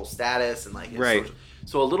social status and like his Right.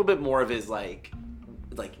 so a little bit more of his like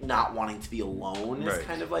not wanting to be alone is Right.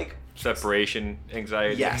 kind of like Separation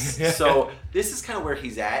anxiety. yes. So this is kind of where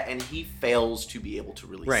he's at, and he fails to be able to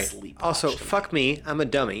really Right. sleep. Also, much tonight. fuck me. I'm a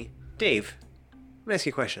dummy. Dave, I'm gonna ask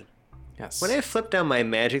you a question. Yes. When I flip down my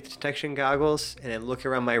magic detection goggles and I look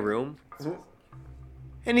around my room,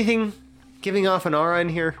 anything giving off an aura in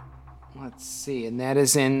here? Let's see, and that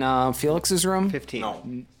is in Felix's room.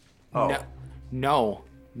 15. No. No,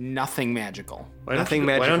 nothing magical. Nothing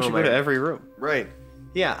Why don't magical you in go my to room. every room? Right.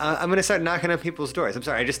 Yeah, I'm gonna start knocking on people's doors. I'm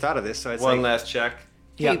sorry, I just thought of this, so it's One like, last check.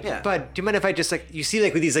 Yeah. hey, Yeah. bud, do you mind if I just like you see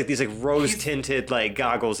like with these rose tinted like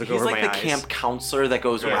goggles that go He's over like my the eyes? camp counselor that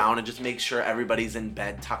goes Right. around and just makes sure everybody's in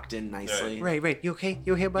bed tucked in nicely. Right. You okay?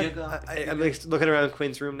 You okay, bud? You got- I'm like looking around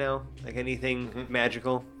Quinn's room now. Like anything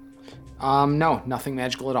magical? No, nothing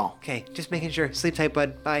magical at all. Okay, just making sure. Sleep tight,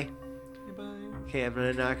 bud. Bye. Okay, I'm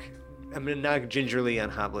gonna knock gingerly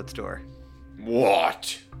on Hoblet's door.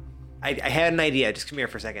 What? I had an idea. Just come here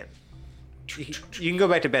for a second. You can go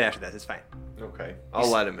back to bed after that. It's fine. Okay. I'll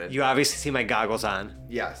let him in. You obviously see my goggles on.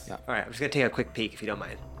 Yes. Yeah. All right, I'm just gonna take a quick peek if you don't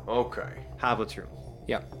mind. Okay. Hoblet's room.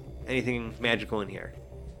 Yep. Anything magical in here?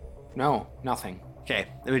 No, nothing. Okay,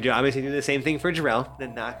 I'm gonna obviously do the same thing for Jarrell.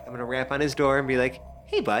 I'm gonna rap on his door and be like,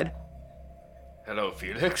 "Hey, bud, Hello,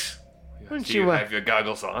 Felix. don't Do you you have your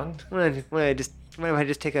goggles on? want if I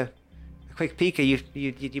just take a quick peek? Are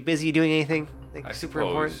you busy? You doing anything like I super suppose.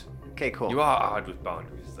 important? Okay, cool. You are odd with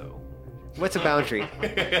boundaries, though. What's a boundary?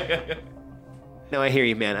 No, I hear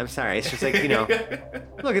you, man. I'm sorry. It's just like, you know,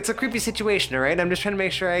 look, it's a creepy situation, all right? I'm just trying to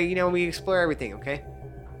make sure we explore everything, okay?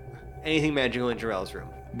 Anything magical in Jarrell's room.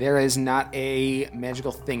 There is not a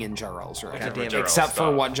magical thing in Jarrell's room, God damn it. except for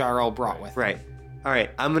Stop. what Jarrell brought with. Right. All right,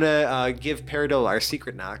 I'm gonna give Peridot our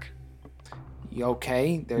secret knock. You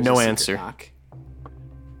okay? There's No a secret answer. knock.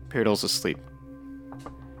 Peridot's asleep.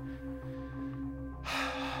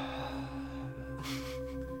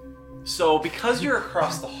 So because you're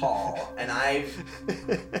across the hall and I've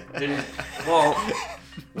been well,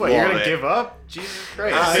 What, you're Love gonna it. give up? Jesus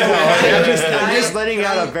Christ. I'm just can letting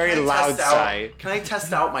out a very can I loud test out- sigh. Can I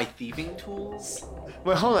test out my thieving tools?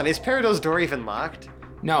 Well, hold on. Is Peridot's door even locked?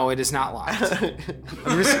 No, it is not locked.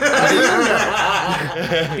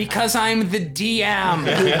 Because I'm the DM.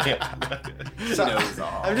 So, Knows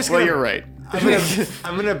all. I'm just Well, gonna, you're right.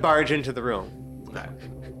 I'm gonna barge into the room.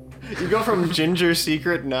 You go from ginger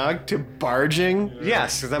secret knock to barging?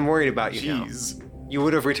 Yes, because I'm worried about you now. Jeez. You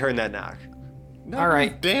would have returned that knock. All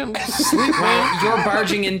right. Damn. Sleep. Well, you're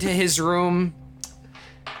barging into his room.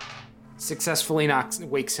 Successfully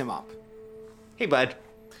wakes him up. Hey, bud.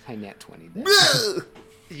 I nat 20 there.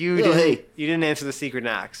 You Oh, didn't. hey. You didn't answer the secret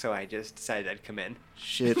knock, so I just decided I'd come in.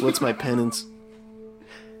 Shit, what's my penance?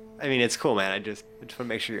 I mean, it's cool, man. I just want to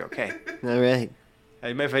make sure you're okay. All right.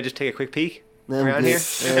 You mind if I just take a quick peek I'm around good.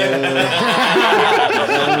 here?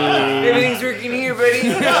 Everything's working here, buddy.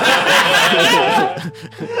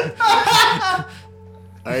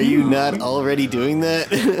 Are you not already doing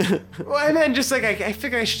that? Well, I meant just like I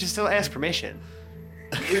figure I should just still ask permission.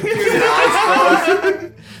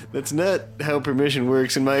 That's not how permission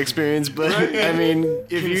works in my experience, but I mean,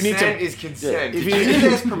 if you need Consent to. is consent. If You you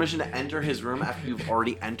didn't ask permission to enter his room after you've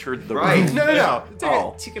already entered the Right. room. No.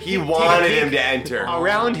 Oh. He wanted him to enter.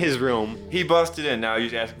 Around his room. He busted in. Now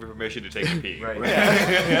he's asking for permission to take a peek. Why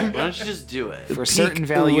don't you just do it? For certain peek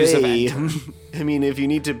values of away. it. I mean, if you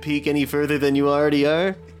need to peek any further than you already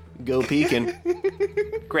are, go peeking.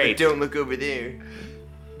 Great. Don't look over there.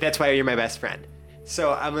 That's why you're my best friend.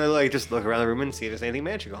 So I'm gonna just look around the room and see if there's anything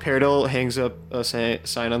magical. Peridot hangs up a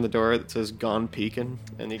sign on the door that says "Gone Peeking,"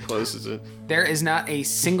 and he closes it. There is not a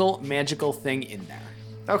single magical thing in there.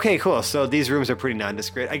 Okay, cool. So these rooms are pretty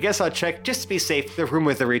nondescript. I guess I'll check, just to be safe, the room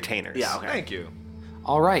with the retainers. Yeah, okay. Thank you.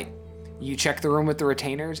 All right. You check the room with the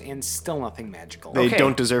retainers, and still nothing magical. They Okay.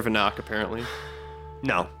 don't deserve a knock, apparently.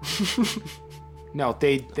 No. No,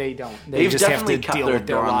 they don't. They They've just have to definitely kept deal their with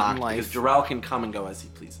their door lot in unlocked because life. Jarrell can come and go as he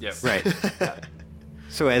pleases. Yep. Right.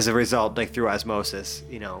 So as a result, like through osmosis,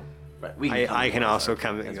 Right. We can come I and can go also as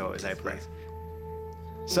come and we go as I please.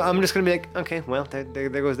 please. So I'm just gonna be like, okay, well, there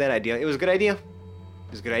goes that idea. It was a good idea.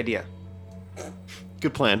 It was a good idea.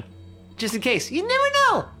 Good plan. Just in case, you never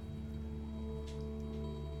know.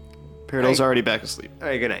 Peridot's Right. already back asleep. All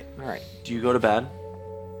right, good night. All right. Do you go to bed?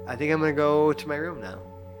 I think I'm gonna go to my room now.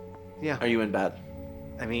 Yeah. Are you in bed?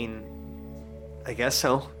 I mean, I guess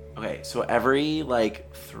so. Okay, so every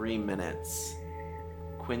 3 minutes,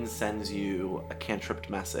 Quinn sends you a cantripped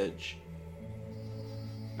message.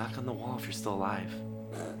 Knock on the wall if you're still alive.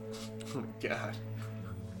 Oh God.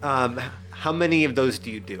 How many of those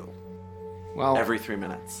do you do? Well, Every 3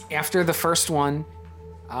 minutes. after the first one,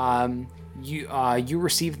 you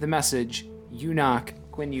receive the message. You knock.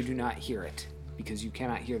 Quinn, you do not hear it because you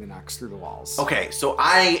cannot hear the knocks through the walls. Okay, so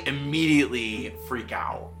I immediately freak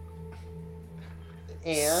out.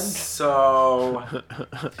 And So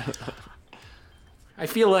I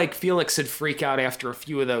feel like Felix would freak out after a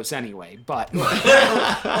few of those anyway, but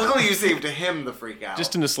luckily you saved him the freak out.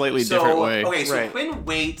 Just in a slightly different way. Okay, so Right. Quinn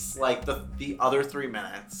waits the other 3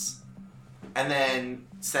 minutes, and then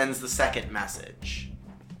sends the second message.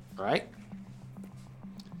 right?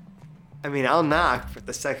 I mean, I'll knock for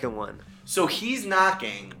the second one. So he's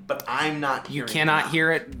knocking, but I'm not You hearing. cannot him.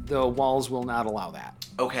 hear it. The walls will not allow that.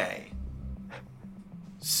 Okay.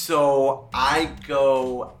 So I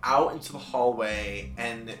go out into the hallway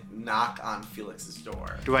and knock on Felix's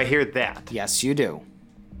door. Do I hear that? Yes, you do.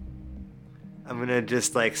 I'm gonna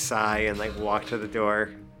just sigh and walk to the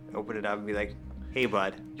door, open it up, and be like, "Hey,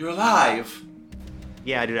 bud. You're alive.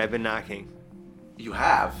 Yeah, dude, I've been knocking. You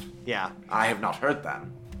have. Yeah. I have not heard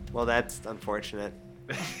them. Well, that's unfortunate.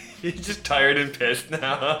 He's just tired and pissed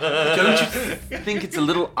now. Don't you think it's a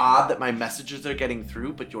little odd that my messages are getting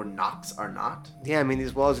through, but your knocks are not? Yeah, I mean,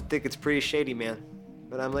 these walls are thick. It's pretty shady, man.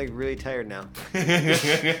 But I'm really tired now.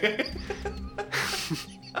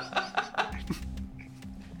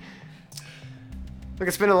 Look,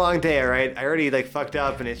 it's been a long day, all right? I already fucked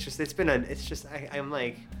up, and I'm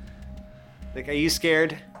are you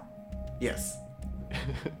scared? Yes.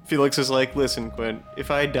 Felix is like, listen, Quinn, if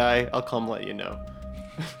I die, I'll come let you know.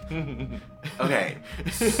 Okay.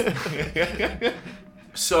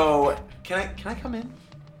 So can I come in?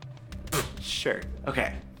 Sure.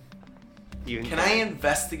 Okay. You Can I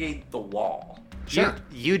investigate the wall? Sure.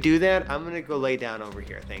 You do that. I'm gonna go lay down over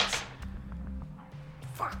here. Thanks.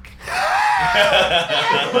 Fuck.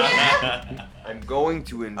 I'm going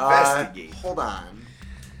to investigate. Hold on.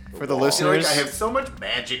 For the I feel like listeners, I have so much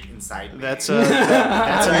magic inside me. that's a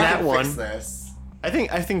that's a I nat can one. fix this. I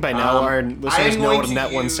think by now our listeners I'm know going what a to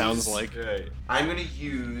nat one use- sounds like. Right. I'm gonna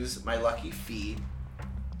use my lucky feet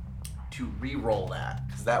to re-roll that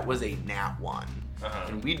because that was a nat one,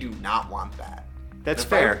 and we do not want that. That's If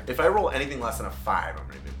fair. If I roll anything less than a 5, I'm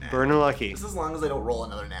gonna be mad. Burn a lucky. This is as long as I don't roll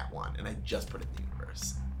another nat one, and I just put it in the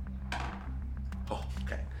universe. Oh,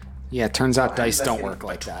 okay. Yeah, it turns out I'm dice don't investigating work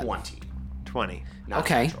like that. 20. 20. Not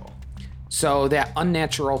Okay. natural. So that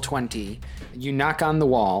unnatural 20, you knock on the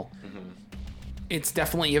wall. It's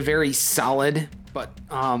definitely a very solid, but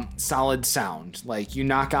solid sound. Like you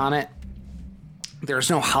knock on it, there's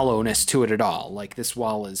no hollowness to it at all. Like this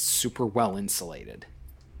wall is super well insulated.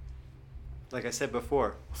 Like I said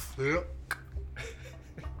before.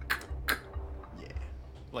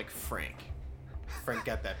 Like Frank. Frank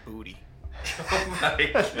got that booty.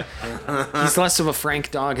 He's less of a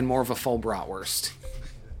Frank dog and more of a full bratwurst.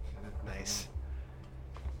 Nice.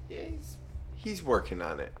 Yeah, he's working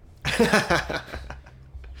on it.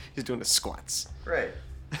 He's doing the squats. Right.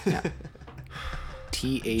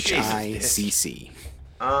 THICC.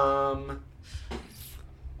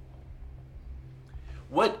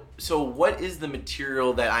 What is the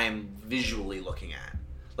material that I am visually looking at?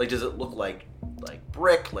 Like, does it look like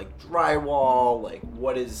brick, like drywall, like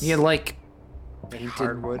what is? Yeah, like painted,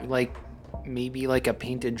 hardwood? like maybe like a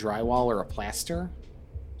painted drywall or a plaster.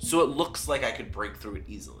 So it looks like I could break through it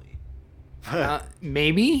easily.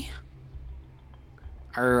 Maybe.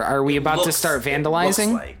 Are we about to Looks- start it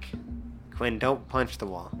vandalizing? looks like. Quinn, don't punch the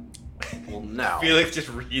wall. Well, no. Felix just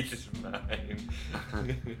reads his mind.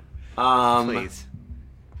 Please.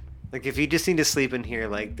 Like, if you just need to sleep in here,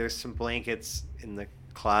 there's some blankets in the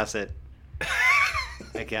closet,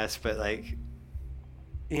 I guess, but,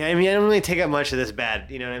 yeah, I mean, I don't really take up much of this bed,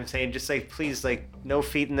 you know what I'm saying? Just, please, no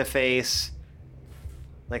feet in the face.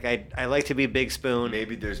 I like to be Big Spoon.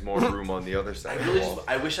 Maybe there's more room on the other I side of really the wall. just,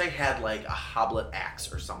 I wish I had like a hoblet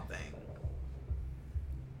axe or something.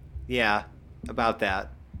 Yeah, about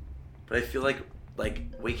that. But I feel like like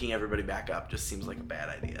waking everybody back up just seems like a bad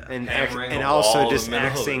idea. And Hammering and the also wall in just the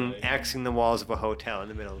middle of the night. axing the walls of a hotel in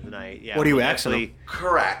the middle of the night. Yeah. What are you will axing definitely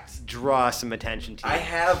Correct. draw some attention to. I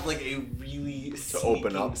have like a really open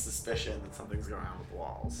sneaking up. suspicion that something's going on with the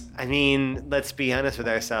walls. I mean, let's be honest with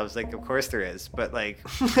ourselves. Like, of course there is, but like,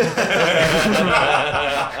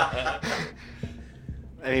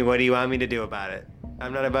 I mean, what do you want me to do about it?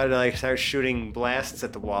 I'm not about to like start shooting blasts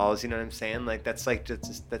at the walls. You know what I'm saying? Like, that's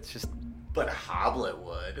just, But Hoblet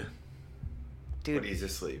would. But dude, he's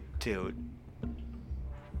asleep. dude.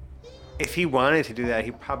 If he wanted to do that,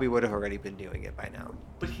 he probably would have already been doing it by now.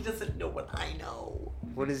 But he doesn't know what I know.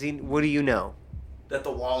 What do you know? That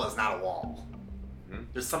the wall is not a wall.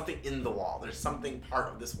 There's something in the wall. There's something part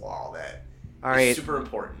of this wall that All is right. super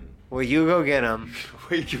important. Well, you go get him.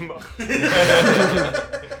 Wake him up.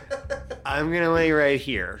 I'm gonna lay right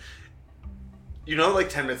here. You know, like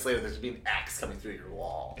 10 minutes later, there's gonna be an axe coming through your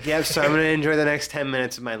wall. Yep. So I'm gonna enjoy the next 10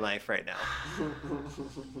 minutes of my life right now.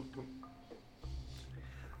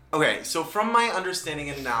 Okay, so from my understanding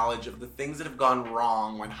and knowledge of the things that have gone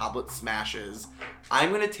wrong when Hoblet smashes,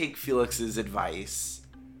 I'm gonna take Felix's advice,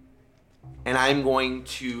 and I'm going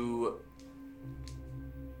to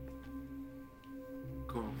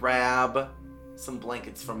grab some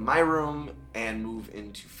blankets from my room and move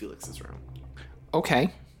into Felix's room.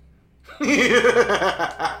 Okay.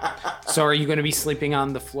 So are you going to be sleeping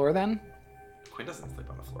on the floor then? Quinn doesn't sleep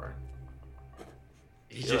on the floor.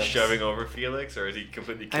 He's just shoving over Felix, or is he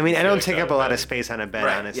completely? I mean, I don't Felix take out up a lot bed? of space on a bed,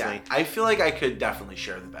 Right, honestly. yeah. I feel like I could definitely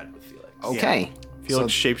share the bed with Felix. Okay.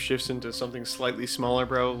 Felix shapeshifts into something slightly smaller,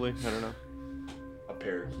 probably. I don't know. A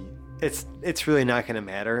parakeet. It's really not going to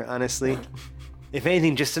matter, honestly. If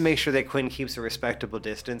anything, just to make sure that Quinn keeps a respectable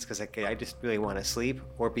distance, because I just really want to sleep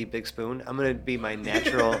or be Big Spoon. I'm gonna be my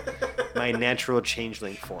natural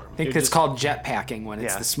changeling form. I think it's called jetpacking when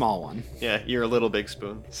it's Yeah. the small one. Yeah, you're a little big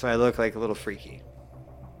spoon. So I look like a little freaky.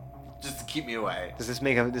 Just to keep me away. Does this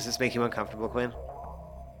make you uncomfortable, Quinn?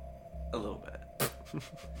 A little bit.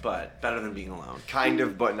 But better than being alone. Kind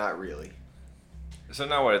of, but not really. So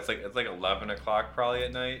now what? It's like 11 o'clock probably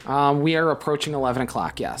at night. We are approaching 11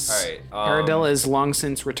 o'clock, yes. All right, Paradilla is long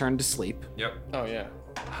since returned to sleep. Yep. Oh yeah.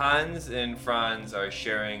 Hans and Franz are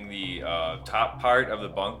sharing the top part of the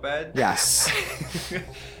bunk bed. Yes.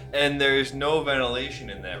 And there's no ventilation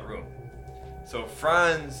in that room. So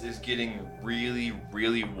Franz is getting really,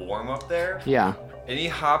 really warm up there. Yeah. And he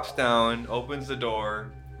hops down, opens the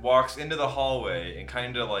door, walks into the hallway, and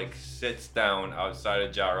kind of like sits down outside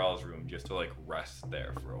of Jarrell's room just to like rest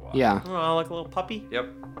there for a while. Yeah. Oh, like a little puppy. Yep.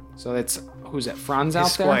 So it's, who's it, Franz out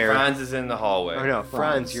there? Squire. Franz is in the hallway. Oh no,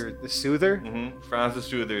 Franz. Franz, you're the soother. Mm-hmm. Franz the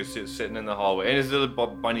soother is sitting in the hallway in his little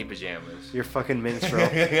bunny pajamas. You're fucking minstrel.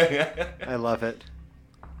 I love it.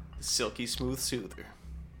 Silky smooth soother.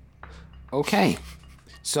 Okay.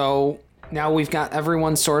 So now we've got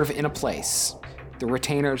everyone sort of in a place. The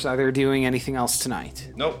retainers, are they doing anything else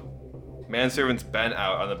tonight? Nope. Manservant's been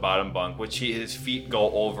out on the bottom bunk, his feet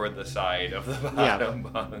go over the side of the bottom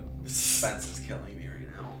bunk. Suspense is killing me right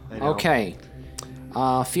now. I know. Okay.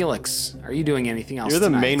 Felix, are you doing anything else You're the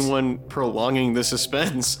tonight? main one prolonging the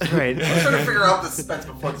suspense. Right. I'm trying to figure out the suspense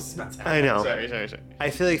before the suspense happens. I know. sorry. I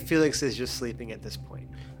feel like Felix is just sleeping at this point.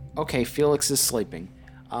 Okay, Felix is sleeping.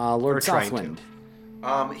 Lord Or trying Southwind.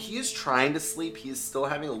 He is trying to sleep. He is still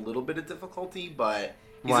having a little bit of difficulty, but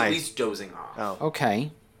he's Why? at least dozing off. Oh.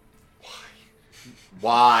 Okay.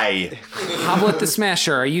 Why? Hoblet the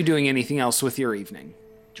Smasher, are you doing anything else with your evening?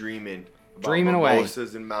 Dreaming. About Dreaming away.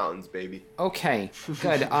 mimosas and mountains, baby. Okay,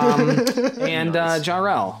 good. And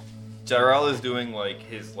Jarrell. Jarrell is doing like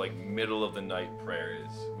his like middle of the night prayers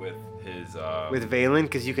with his With Valen,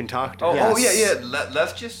 because you can talk to Oh, him. oh yeah, yeah.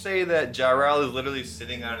 Let's just say that Jarrell is literally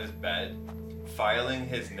sitting on his bed, filing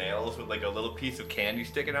his nails with like a little piece of candy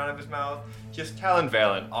sticking out of his mouth, just telling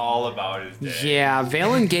Valen all about his day. Yeah,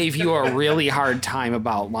 Valen gave you a really hard time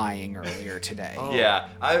about lying earlier today. Yeah,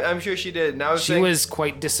 I'm sure she did. And I was She saying, was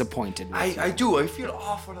quite disappointed with you. I do. I feel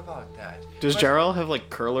awful about that. Does Jarrell have like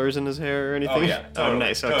curlers in his hair or anything? Oh yeah. Totally, Oh,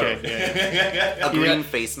 nice. Okay. totally. Yeah. A green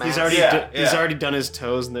face mask. He's already Yeah, he's yeah. already done his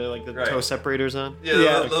toes and they're like the Right. toe separators on.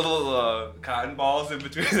 Yeah, little cotton balls in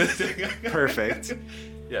between the thing. Perfect.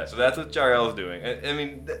 Yeah, so that's what Jarrell's doing. I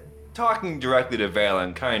mean, talking directly to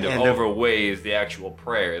Valen kind of And, overweighs the actual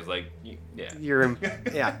prayers. Like, yeah. You're,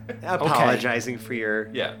 yeah, apologizing for your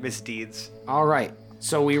Yeah. misdeeds. All right,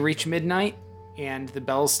 so we reach midnight, and the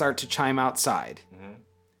bells start to chime outside.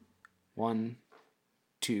 1,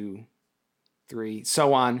 2, 3,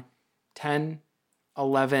 so on. 10,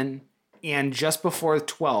 11, and just before the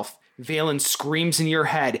 12th, Valen screams in your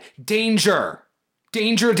head, "Danger!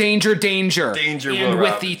 Danger, danger, danger. Danger, And Will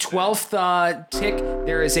with the 12th tick,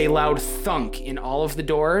 there is a loud thunk in all of the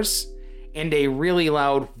doors and a really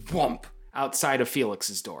loud whomp outside of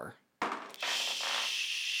Felix's door.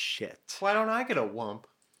 Shit. Why don't I get a wump?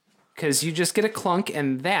 Because you just get a clunk,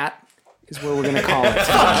 and that is where we're going to call it.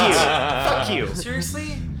 Fuck you.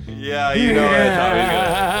 Seriously? Yeah, you know what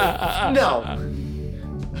I thought we were gonna. No.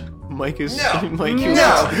 Mike is No. Mike.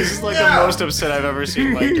 No. This is like No. the most upset I've ever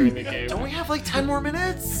seen Mike during the game. Don't we have like 10 more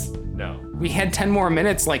minutes? No. We had 10 more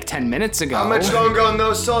minutes like 10 minutes ago. How much longer on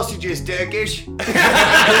those sausages, Turkish?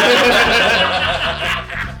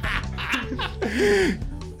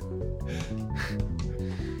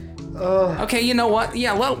 Okay, you know what?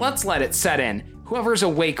 Yeah, let's let it set in. Whoever's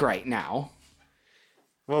awake right now,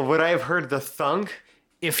 Well, would I have heard the thunk?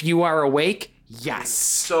 if you are awake, yes.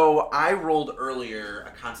 So I rolled earlier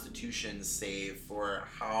a Constitution save for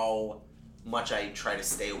how much I try to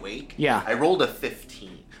stay awake. Yeah. I rolled a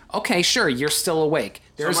 15. Okay, sure, you're still awake.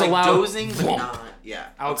 There's so I'm a like loud dozing, but whomp not. Yeah.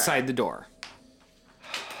 outside the door.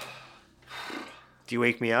 Do you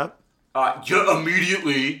wake me up? Yeah,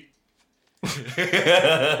 immediately.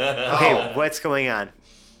 Okay, what's going on?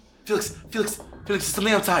 Felix, there's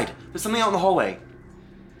something outside. There's something out in the hallway.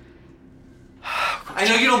 I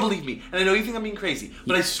know you don't believe me, and I know you think I'm being crazy,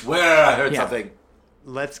 but I swear I heard Yeah. something.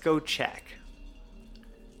 Let's go check.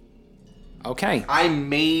 Okay, I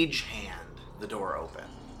mage hand the door open.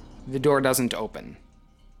 the door doesn't open.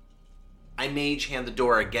 I mage hand the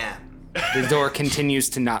door again. The door continues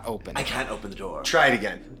to not open. I can't open the door. Try it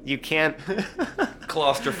again. You can't.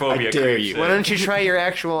 Claustrophobia. I dare creeps you. in. Why don't you try your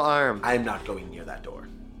actual arm? I'm not going near that door.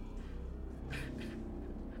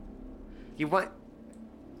 You want?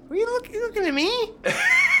 Are you looking at me?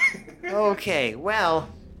 Okay, well,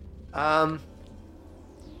 all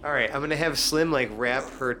right. I'm gonna have Slim like wrap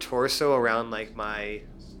her torso around like my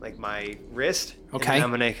wrist. Okay. And I'm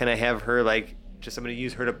gonna kind of have her like I'm gonna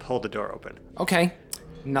use her to pull the door open. Okay,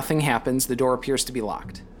 nothing happens. The door appears to be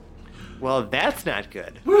locked. Well, that's not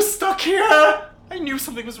good. We're stuck here. I knew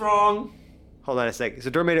something was wrong. Hold on a sec. Is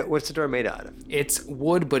the door made? What's the door made out of? It's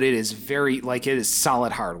wood, but it is it is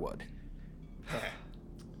solid hardwood.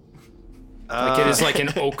 Like it is like an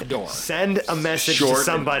oak door. Send a message Short to and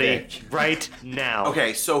somebody thick. right now.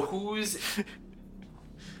 Okay, so who's?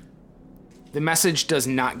 The message does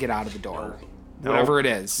not get out of the door. Whatever it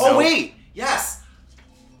is. Oh wait, yes.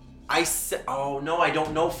 I said. Oh no, I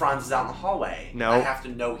don't know Franz is out in the hallway. No. I have to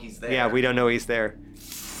know he's there. Yeah, we don't know he's there.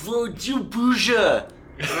 Bouja.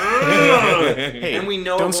 Hey, And we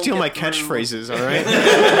know it don't won't steal get my through. catchphrases, all right?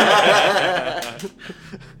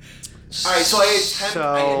 All right, so I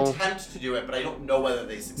So- attempt to do it, but I don't know whether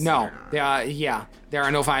they succeed No. or not. Yeah. There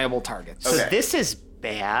are no viable targets. So Okay. this is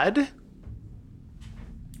bad.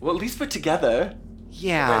 Well, at least we're together.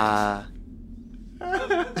 Yeah.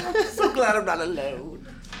 I'm so glad I'm not alone.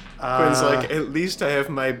 Quinn's like, at least I have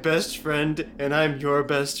my best friend, and I'm your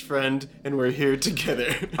best friend, and we're here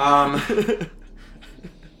together.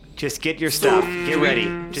 Just get your stuff. Get ready.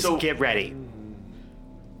 Just so- get ready.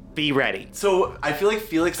 Be ready. So I feel like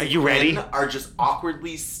Felix and Are you ready? Quinn are just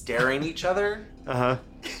awkwardly staring at each other. Uh huh.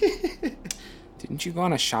 Didn't you go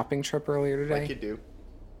on a shopping trip earlier Like today? you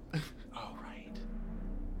do. Oh right.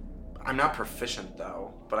 I'm not proficient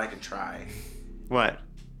though, but I could try. What?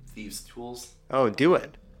 Thieves' tools. Oh, do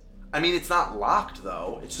it. I mean, it's not locked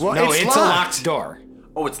though. It's just Well, No, It's it's a locked. locked door.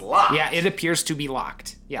 Oh, it's locked. Yeah, it appears to be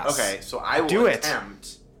locked. Yes. Okay, so I will Do it.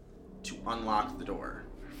 attempt to unlock the door.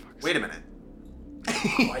 Wait a minute.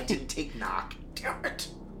 Oh, I didn't take knock. Damn it.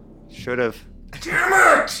 Should have. Damn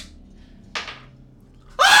it!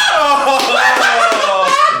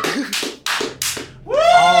 All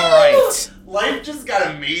right. Life just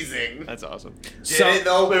got amazing. That's awesome. So Did it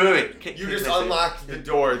though? Wait. You just unlocked the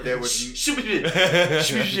door that was.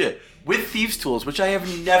 With thieves' tools, which I have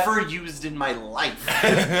never used in my life.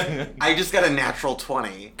 I just got a natural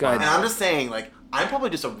 20. Good. And I'm just saying, like, I'm probably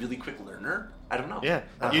just a really quick learner. I don't know. Yeah.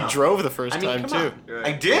 I You don't know. drove the first I mean, time, come too. on.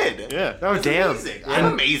 I did. Yeah. Oh, It's damn. amazing. I'm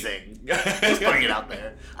amazing. Just putting it out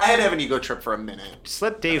there. I had to have an ego trip for a minute. Just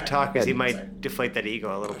let Dave talk, because he might deflate that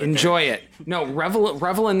ego a little bit. enjoy it. No,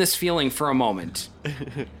 revel in this feeling for a moment.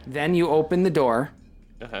 Then you open the door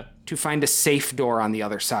Uh-huh. to find a safe door on the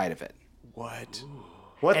other side of it. What?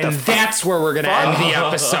 What the And fuck? that's where we're going to end the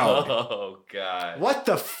episode. Oh god. What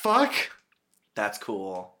the fuck? That's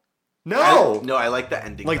cool. No! No, I like the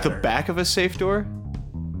ending. Like the better. back of a safe door?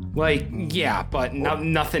 Like, yeah, but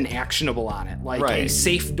nothing actionable on it. Like a Right.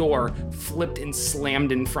 safe door flipped and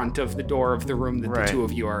slammed in front of the door of the room that Right. the two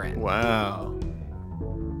of you are in. Wow.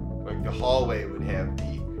 Like the hallway would have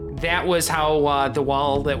the. That was how the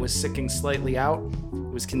wall that was sticking slightly out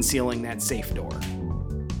was concealing that safe door.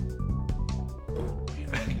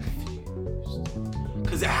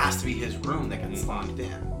 Because it has to be his room that gets locked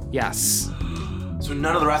in. Yes. So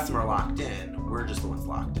none of the rest of them are locked in. We're just the ones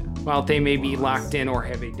locked in. Well, they may be locked in or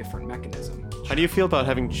have a different mechanism. How do you feel about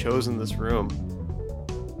having chosen this room?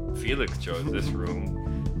 Felix chose this room.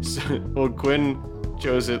 Well, Quinn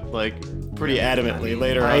chose it like pretty adamantly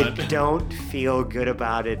later I on. don't feel good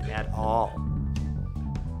about it at all.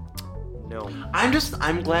 No.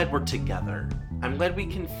 I'm glad we're together. I'm glad we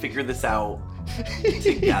can figure this out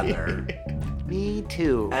together Me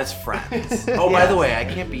too. as friends. Oh, by the way, I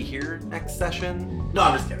can't be here next session. No,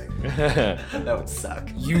 I'm just kidding. That would suck.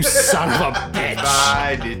 You son of a bitch.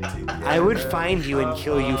 I would find you and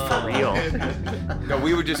kill you for real. No,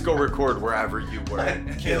 we would just go record wherever you were.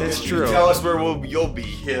 It's You true. tell us where you'll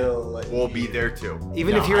be. We'll be there too.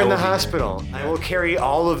 Even No, if you're I in the will be there. hospital, I will carry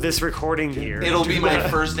all of this recording gear. It'll be my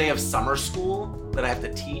first day of summer school that I have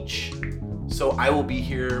to teach. So I will be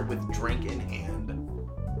here with drink in hand,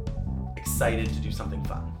 excited to do something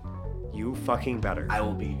fun. You fucking better. I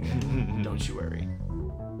will be here. Don't you worry.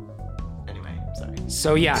 Anyway, sorry.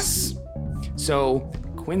 So yes, so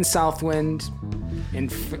Quinn Southwind and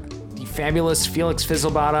the fabulous Felix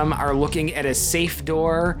Fizzlebottom are looking at a safe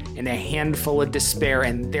door and a handful of despair,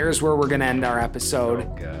 and there's where we're gonna end our episode.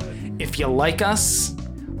 If you like us,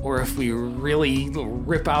 or if we really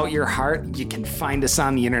rip out your heart, you can find us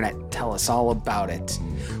on the internet. Tell us all about it.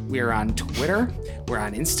 We're on Twitter, we're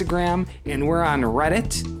on Instagram, and we're on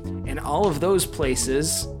Reddit. And all of those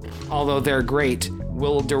places, although they're great,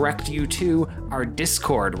 will direct you to our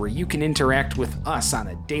Discord, where you can interact with us on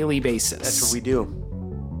a daily basis. That's what we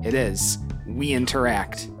do. It is. We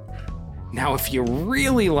interact. Now, if you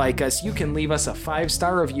really like us, you can leave us a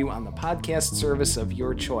 5-star review on the podcast service of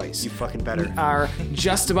your choice. You fucking better. We are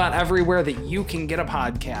just about everywhere that you can get a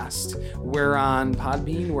podcast. We're on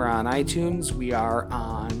Podbean, we're on iTunes, we are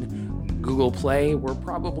on Google Play, we're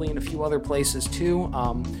probably in a few other places too,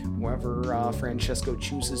 wherever Francesco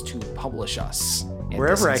chooses to publish us. at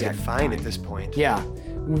Wherever I this can exact find time. at this point. Yeah,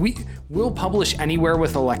 we'll publish anywhere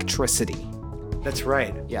with electricity. That's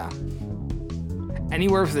right. Yeah.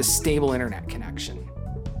 Anywhere with a stable internet connection.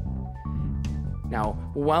 Now,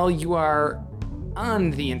 while you are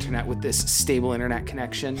on the internet with this stable internet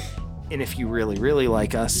connection, and if you really, really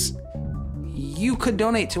like us, you could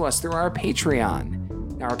donate to us through our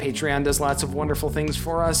Patreon. Now, our Patreon does lots of wonderful things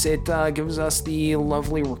for us. It gives us the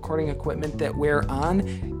lovely recording equipment that we're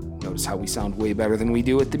on. Notice how we sound way better than we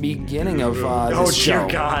do at the beginning of this show.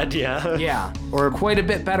 God, yeah. Yeah, or quite a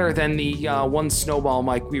bit better than the one snowball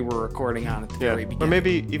mic we were recording on at the very Yeah. beginning. Or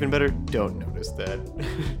maybe even better, don't notice that.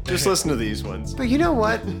 Just listen to these ones. But you know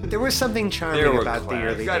what? There was something charming There were about the class.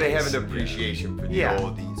 early You gotta days. have an appreciation for the Yeah.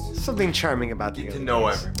 oldies. Something charming about the Get to early know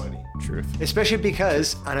days. everybody. Truth. Especially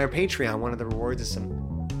because on our Patreon, one of the rewards is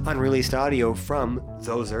some unreleased audio from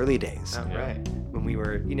those early days. All right. When we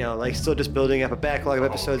were, like still just building up a backlog of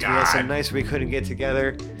episodes. We had some nights we couldn't get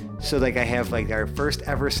together. So like I have like our first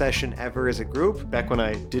ever session ever as a group. Back when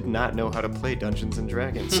I did not know how to play Dungeons and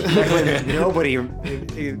Dragons. Back when nobody,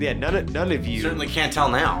 yeah, none of you. Certainly can't tell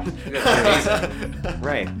now. You guys are amazing.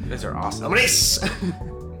 Right. You guys are awesome.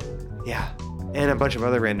 Yeah. And a bunch of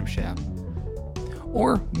other random shit.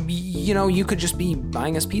 Or, you could just be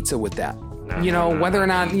buying us pizza with that. Whether or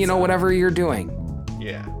not, whatever you're doing.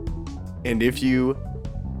 Yeah. And if you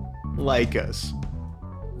like us,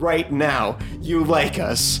 right now, you like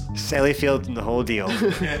us, Sally Field and the whole deal.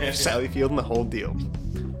 Sally Field and the whole deal,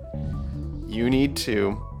 you need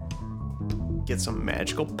to get some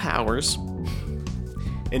magical powers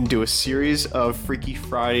and do a series of Freaky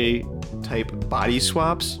Friday type body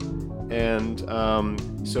swaps. And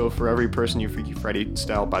so for every person you Freaky Friday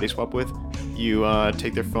style body swap with, you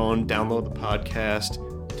take their phone, download the podcast,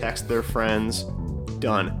 text their friends,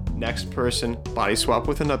 done. Next person, body swap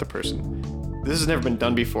with another person. This has never been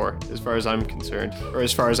done before, as far as I'm concerned, or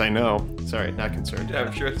as far as I know. Sorry, not concerned.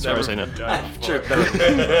 I'm sure as it's far never as I know. been done Sure. before.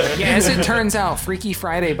 Yeah, as it turns out, Freaky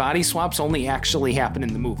Friday body swaps only actually happen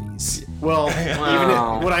in the movies. Well,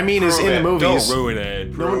 even what I mean is in the movies. Don't ruin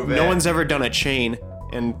it. No one's ever done a chain,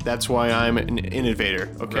 and that's why I'm an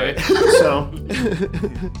innovator. Okay, Right. so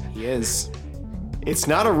He is. it's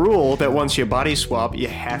not a rule that once you body swap, you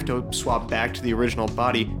have to swap back to the original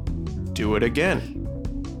body. Do it again.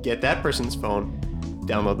 Get that person's phone,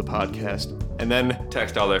 download the podcast, and then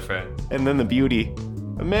Text all their friends. the beauty.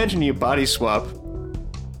 Imagine you body swap,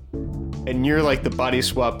 and you're like the body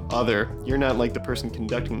swap other. You're not like the person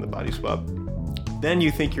conducting the body swap. Then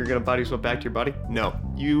you think you're gonna body swap back to your body? No,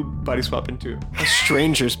 you body swap into a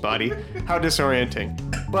stranger's body. How disorienting.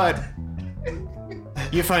 But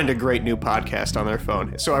you find a great new podcast on their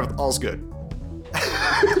phone, so all's good.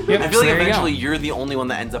 Yep, I so feel like there you go. eventually you're the only one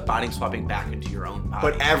that ends up body swapping back into your own body.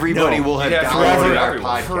 But everybody will have Yeah, downloaded our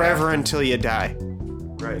everyone. podcast. Forever until you die.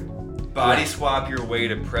 Right. Body swap your way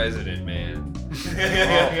to president, man.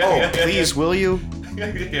 Oh, please, will you?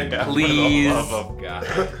 Yeah, Please. For the love of God.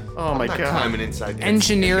 Oh my I'm not god. climbing inside that.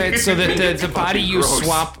 Engineer it so that the body you gross.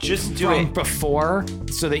 swap Just do from it. before,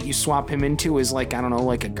 so that you swap him into is like, I don't know,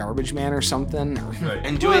 like a garbage man or something. Right.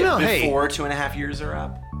 And do Well, it no, hey. before 2.5 years are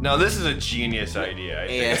up. No, this is a genius idea.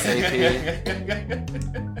 I think.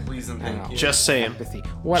 ASAP. Please and thank you. Just saying. Empathy.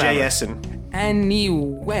 Whatever. JSN.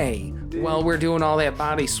 Anyway, while we're doing all that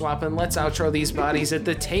body swapping, let's outro these bodies at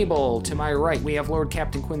the table. To my right, we have Lord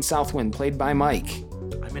Captain Quinn Southwind, played by Mike.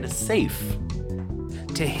 I'm in a safe.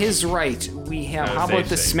 To his right, we have No, Hoblet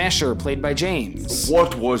the safe. Smasher, played by James.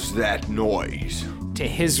 What was that noise? To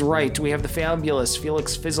his right, we have the fabulous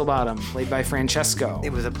Felix Fizzlebottom, played by Francesco.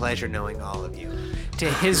 It was a pleasure knowing all of you. To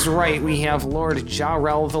his right, we have Lord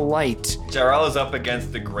Jarrell the Light. Jarrell is up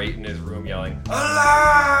against the grate in his room yelling,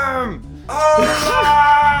 "Alarm!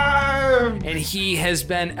 Alarm!" And he has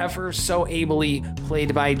been ever so ably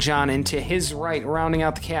played by John. And to his right, rounding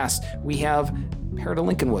out the cast, we have Perida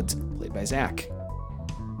Lincolnwoods, played by Zach.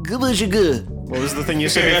 Good. Good. What was the thing you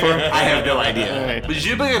said before? I have no idea. Alright. No,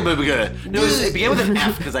 it began with an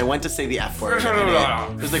F because I went to say the F word.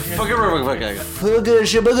 It was like fuck.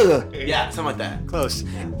 Yeah, something like that. Close.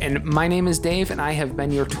 And my name is Dave, and I have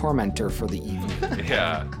been your tormentor for the evening.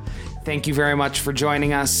 Yeah. Thank you very much for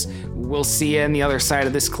joining us. We'll see you on the other side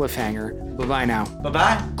of this cliffhanger. Bye-bye now. Bye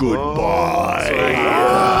bye. Goodbye.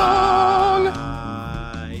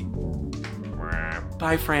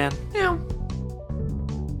 Bye, Fran. Yeah.